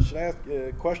 Should I ask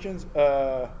questions?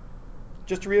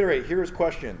 Just to reiterate, here's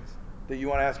questions. that you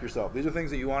want to ask yourself. These are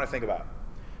things that you want to think about.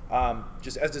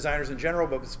 Just as designers in general,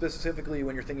 but specifically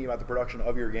when you're thinking about the production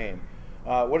of your game.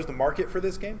 What is the market for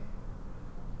this game?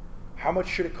 How much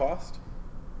should it cost?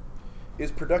 Is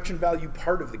production value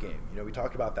part of the game? We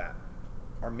talked about that.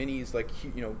 Are minis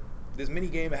this mini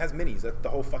game has minis? That's the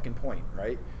whole fucking point,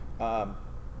 right?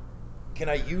 Can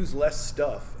I use less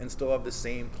stuff and still have the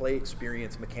same play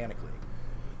experience mechanically?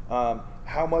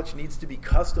 How much needs to be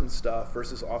custom stuff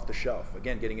versus off the shelf?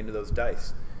 Again, getting into those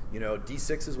dice.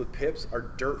 D6s with pips are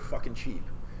dirt fucking cheap.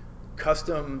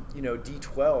 Custom,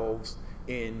 D12s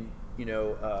in,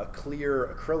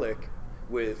 clear acrylic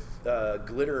with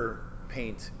glitter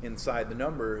paint inside the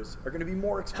numbers are going to be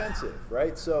more expensive,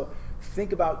 right? So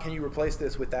think about, can you replace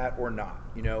this with that or not?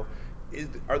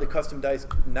 Are the custom dice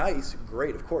nice?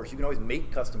 Great, of course. You can always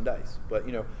make custom dice. But,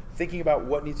 thinking about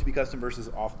what needs to be custom versus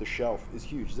off the shelf is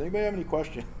huge. Does anybody have any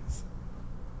questions?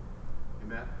 Hey,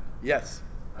 Matt? Yes.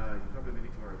 You talked about mini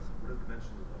cards. What are the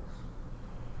dimensions of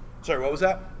those? Sorry, what was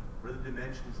that? What are the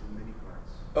dimensions of mini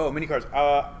cards? Oh, mini cards.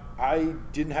 I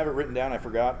didn't have it written down. I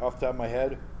forgot off the top of my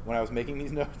head when I was making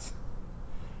these notes.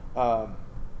 Oh,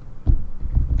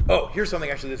 here's something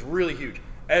actually that's really huge.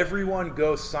 Everyone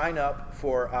go sign up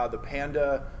for the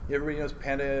Panda. Everybody knows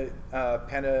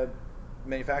Panda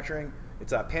Manufacturing.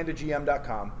 It's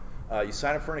pandagm.com. You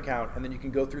sign up for an account, and then you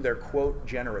can go through their quote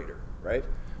generator, right?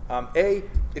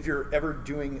 If you're ever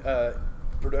doing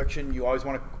production, you always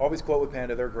want to always quote with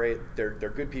Panda. They're great. They're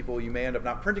good people. You may end up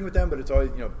not printing with them, but it's always,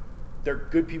 they're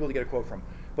good people to get a quote from.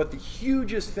 But the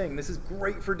hugest thing, this is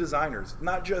great for designers,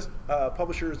 not just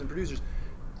publishers and producers,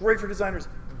 great for designers.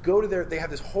 Go to they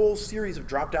have this whole series of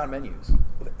drop-down menus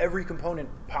of every component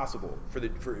possible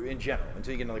for in general,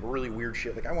 until you get into like really weird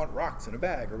shit, like I want rocks in a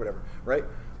bag or whatever, right?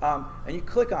 And you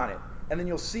click on it, and then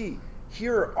you'll see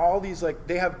here are all these, like,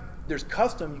 there's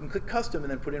custom. You can click custom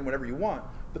and then put in whatever you want.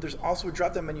 But there's also a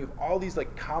drop-down menu of all these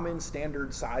like common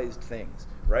standard-sized things,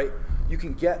 right?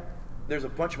 There's a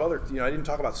bunch of other, I didn't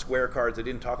talk about square cards. I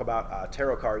didn't talk about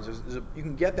tarot cards. You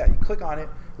can get that. You click on it,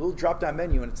 a little drop-down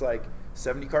menu, and it's like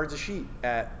 70 cards a sheet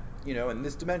at, in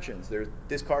this dimensions.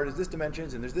 This card is this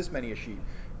dimensions, and there's this many a sheet.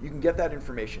 You can get that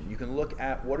information. You can look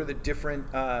at what are the different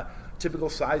typical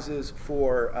sizes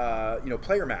for,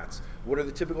 player mats. What are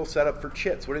the typical setup for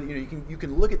chits? You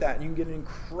can look at that, and you can get an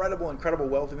incredible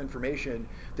wealth of information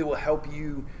that will help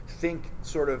you think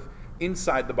sort of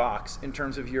inside the box in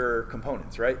terms of your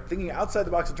components, right? Thinking outside the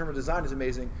box in terms of design is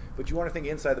amazing, but you want to think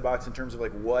inside the box in terms of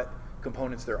like what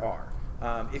components there are.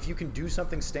 If you can do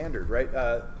something standard, right?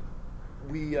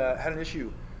 We had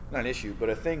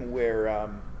a thing where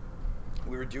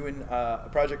we were doing a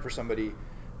project for somebody,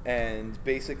 and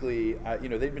basically,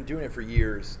 they'd been doing it for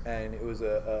years, and it was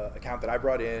a account that I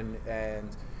brought in, and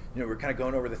we're kind of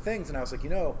going over the things, and I was like,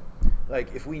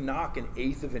 like if we knock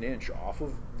 1/8 of an inch off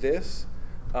of this,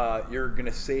 you're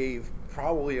gonna save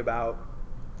probably about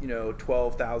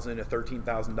 $12,000 to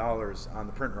 $13,000 on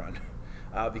the print run,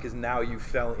 because now you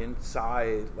fell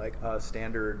inside like a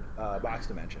standard box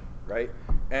dimension, right?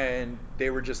 And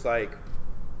they were just like,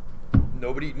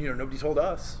 nobody told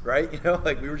us, right?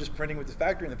 Like we were just printing with this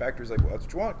factory, and the factory's like, well, that's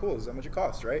what you want, cool, this is how much it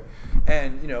costs, right?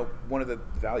 And one of the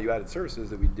value-added services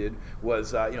that we did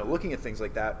was looking at things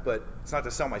like that. But it's not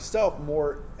to sell myself,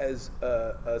 more as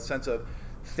a sense of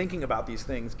thinking about these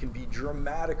things can be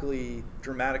dramatically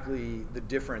the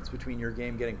difference between your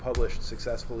game getting published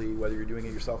successfully, whether you're doing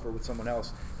it yourself or with someone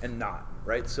else, and not,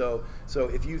 right? So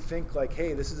if you think like,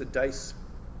 hey, this is a dice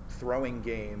throwing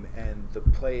game and the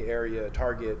play area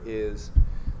target is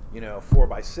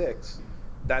 4x6,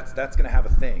 that's going to have a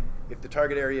thing. If the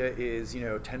target area is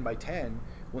 10x10,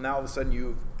 well, now all of a sudden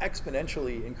you've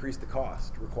exponentially increased the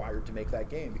cost required to make that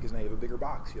game, because now you have a bigger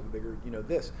box, you have a bigger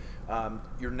this.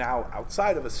 You're now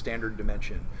outside of a standard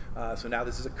dimension, so now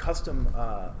this is a custom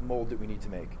mold that we need to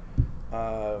make.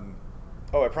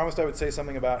 I promised I would say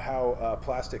something about how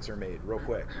plastics are made real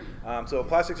quick. So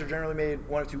plastics are generally made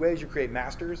one of two ways. You create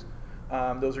masters.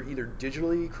 Those are either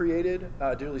digitally created,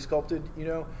 digitally sculpted,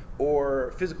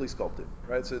 or physically sculpted,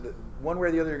 right? So one way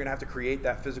or the other, you're going to have to create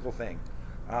that physical thing.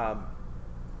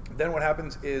 Then what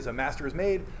happens is a master is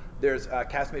made. There's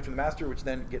casts made from the master, which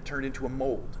then get turned into a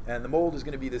mold. And the mold is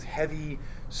going to be this heavy,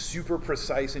 super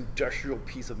precise industrial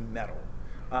piece of metal.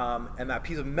 And that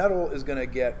piece of metal is going to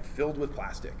get filled with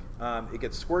plastic. It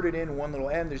gets squirted in one little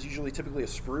end. There's typically a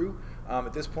sprue.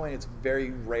 At this point, it's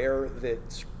very rare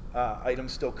that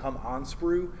items still come on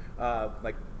sprue.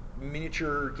 Like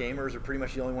miniature gamers are pretty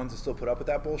much the only ones that still put up with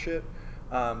that bullshit.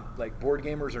 Like board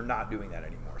gamers are not doing that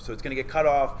anymore. So it's going to get cut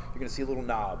off. You're going to see a little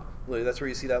knob. That's where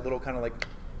you see that little kind of like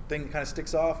thing that kind of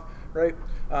sticks off, right?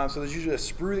 So there's usually a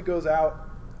sprue that goes out.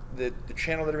 the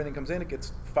channel that everything comes in, it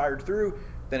gets fired through,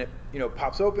 then it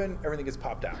pops open, everything gets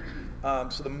popped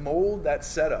out. So the mold, that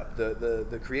setup,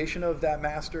 the creation of that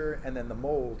master, and then the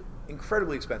mold,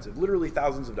 incredibly expensive, literally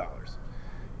thousands of dollars.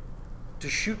 To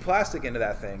shoot plastic into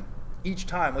that thing, each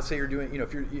time, let's say you're doing,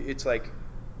 if you're, it's like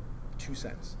 2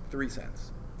 cents, 3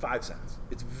 cents, 5 cents.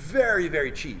 It's very,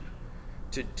 very cheap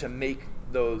to make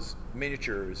those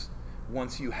miniatures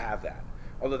once you have that.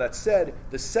 Although that said,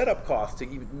 the setup cost to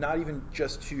even, not even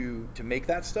just to make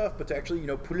that stuff, but to actually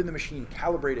put it in the machine,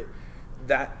 calibrate it,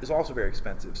 that is also very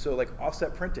expensive. So like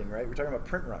offset printing, right? We're talking about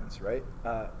print runs, right?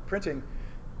 Printing.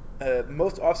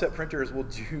 Most offset printers will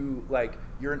do like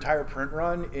your entire print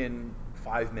run in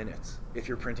 5 minutes if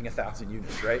you're printing 1,000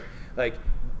 units, right? Like,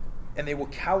 and they will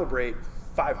calibrate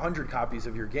 500 copies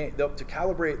of your game. To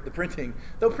calibrate the printing,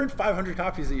 they'll print 500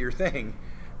 copies of your thing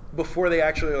before they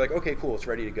actually are like, okay, cool, it's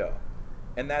ready to go.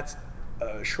 And that's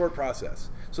a short process.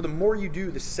 So the more you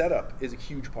do, the setup is a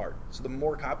huge part. So the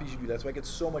more copies you do, that's why it gets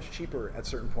so much cheaper at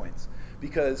certain points.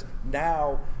 Because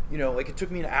now, like it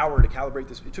took me an hour to calibrate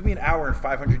this. It took me an hour and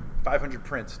 500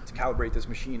 prints to calibrate this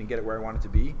machine and get it where I want it to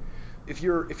be. If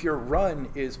your run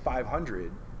is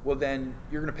 500, well then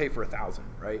you're going to pay for 1,000,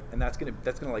 right? And that's going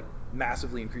to like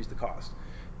massively increase the cost.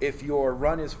 If your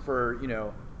run is for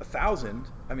 1,000,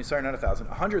 I mean, sorry, not 1,000,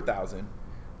 100,000,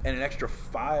 and an extra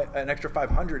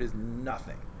 500 is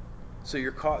nothing. So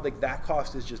your cost, like that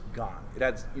cost is just gone. It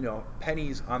adds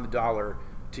pennies on the dollar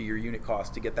to your unit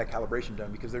cost to get that calibration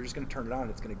done because they're just going to turn it on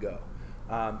and it's going to go.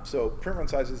 So print run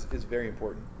size is very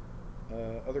important.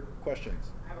 Other questions?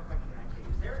 I have a question actually.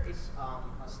 Is there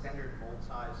a standard mold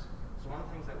size? So one of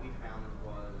the things that we found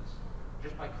was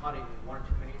just by cutting 1 or 2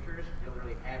 miniatures, you're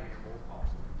literally halving your mold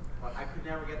cost. But I could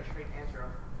never get a straight answer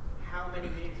of how many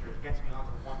miniatures gets me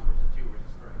onto 1 versus 2 versus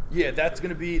 3. Yeah, that's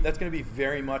gonna be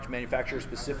very much manufacturer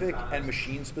specific and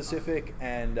machine specific,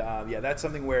 and yeah, that's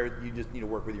something where you just need to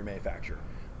work with your manufacturer.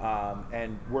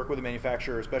 And work with a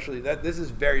manufacturer, especially that. This is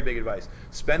very big advice.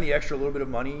 Spend the extra little bit of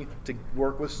money to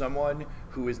work with someone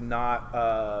who is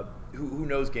not who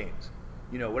knows games.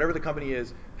 Whatever the company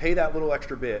is, pay that little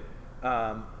extra bit.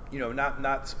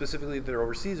 Not specifically that they're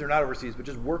overseas or not overseas, but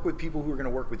just work with people who are going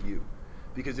to work with you,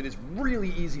 because it is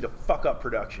really easy to fuck up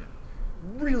production,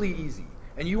 really easy.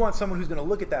 And you want someone who's going to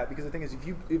look at that, because the thing is,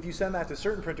 if you send that to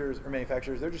certain printers or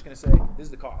manufacturers, they're just going to say this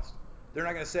is the cost. They're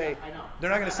not going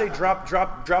to say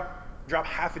drop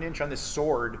half an inch on this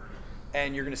sword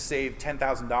and you're going to save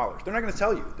 $10,000. They're not going to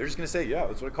tell you. They're just going to say, yeah,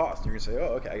 that's what it costs. And you're going to say,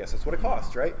 oh, okay, I guess that's what it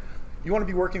costs, right? You want to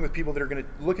be working with people that are going to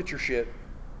look at your shit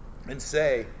and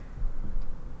say,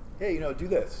 hey, do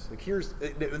this. Like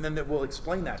and then we'll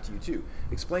explain that to you too.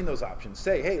 Explain those options.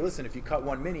 Say, hey, listen, if you cut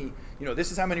one mini,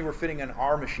 this is how many we're fitting in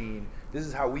our machine. This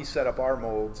is how we set up our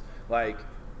molds. Like,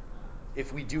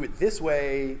 if we do it this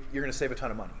way, you're going to save a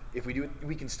ton of money. If we do it,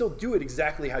 we can still do it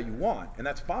exactly how you want, and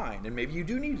that's fine. And maybe you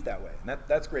do need it that way, and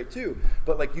that's great too.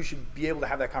 But like, you should be able to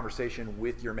have that conversation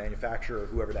with your manufacturer,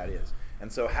 whoever that is.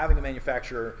 And so having a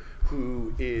manufacturer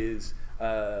who is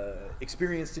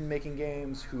experienced in making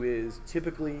games, who is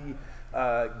typically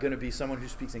going to be someone who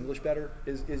speaks English better,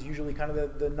 is usually kind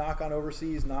of the knock on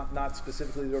overseas. Not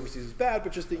specifically that overseas is bad,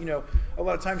 but just that a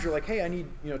lot of times you're like, hey, I need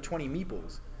 20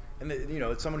 meeples. And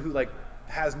it's someone who like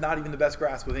has not even the best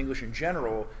grasp of English in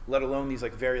general, let alone these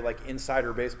like very like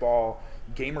insider baseball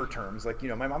gamer terms. Like,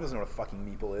 my mom doesn't know what a fucking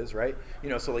meeple is, right?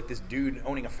 So like this dude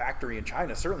owning a factory in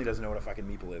China certainly doesn't know what a fucking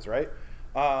meeple is, right?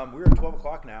 We're at 12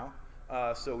 o'clock now,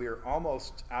 so we are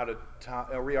almost out of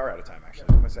time. We are out of time, actually.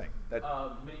 What am I saying? Mini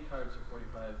cards are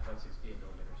 45 by 68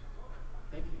 millimeters.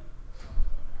 Thank you.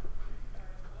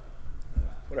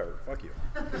 Whatever, fuck you.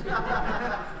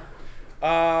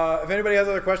 If anybody has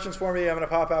other questions for me, I'm going to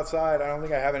pop outside. I don't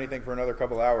think I have anything for another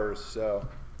couple hours, so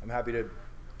I'm happy to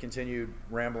continue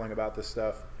rambling about this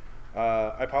stuff.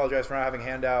 I apologize for not having a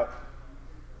handout.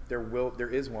 There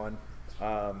is one,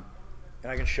 and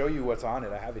I can show you what's on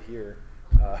it. I have it here.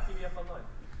 PDF online.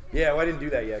 Yeah, well, I didn't do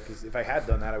that yet, because if I had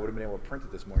done that, I would have been able to print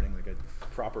it this morning like a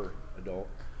proper adult.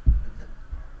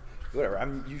 Whatever.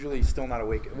 I'm usually still not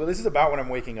awake. Well, this is about when I'm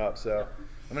waking up, so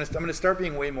I'm gonna start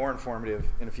being way more informative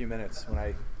in a few minutes when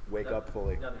I wake up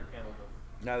fully. Now that your panel's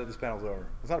over. Now that this panel's over.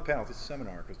 It's not a panel. It's a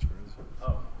seminar, Christopher.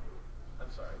 Oh,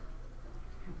 I'm sorry.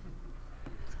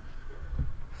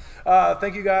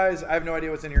 Thank you, guys. I have no idea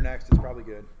what's in here next. It's probably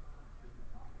good.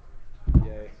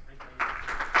 Yay.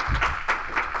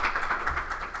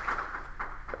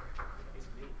 It's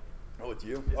me. Oh, it's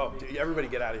you? It's me. Everybody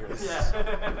get out of here. This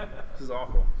Yeah. is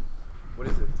awful. What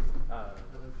is it?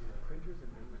 Printers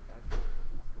and manufacturers.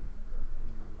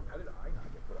 How did I not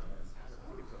get put on this? I don't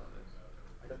know. You get put on this.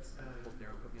 That's Well,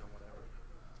 Darren put me on whatever.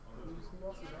 who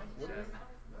else is on? What is?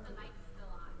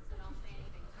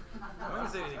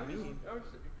 didn't say anything mean. I'm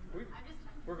just checking.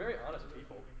 We're very honest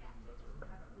people. Yeah.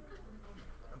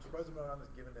 I'm surprised I'm not on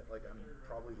this, given that like I'm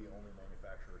probably the only manufacturer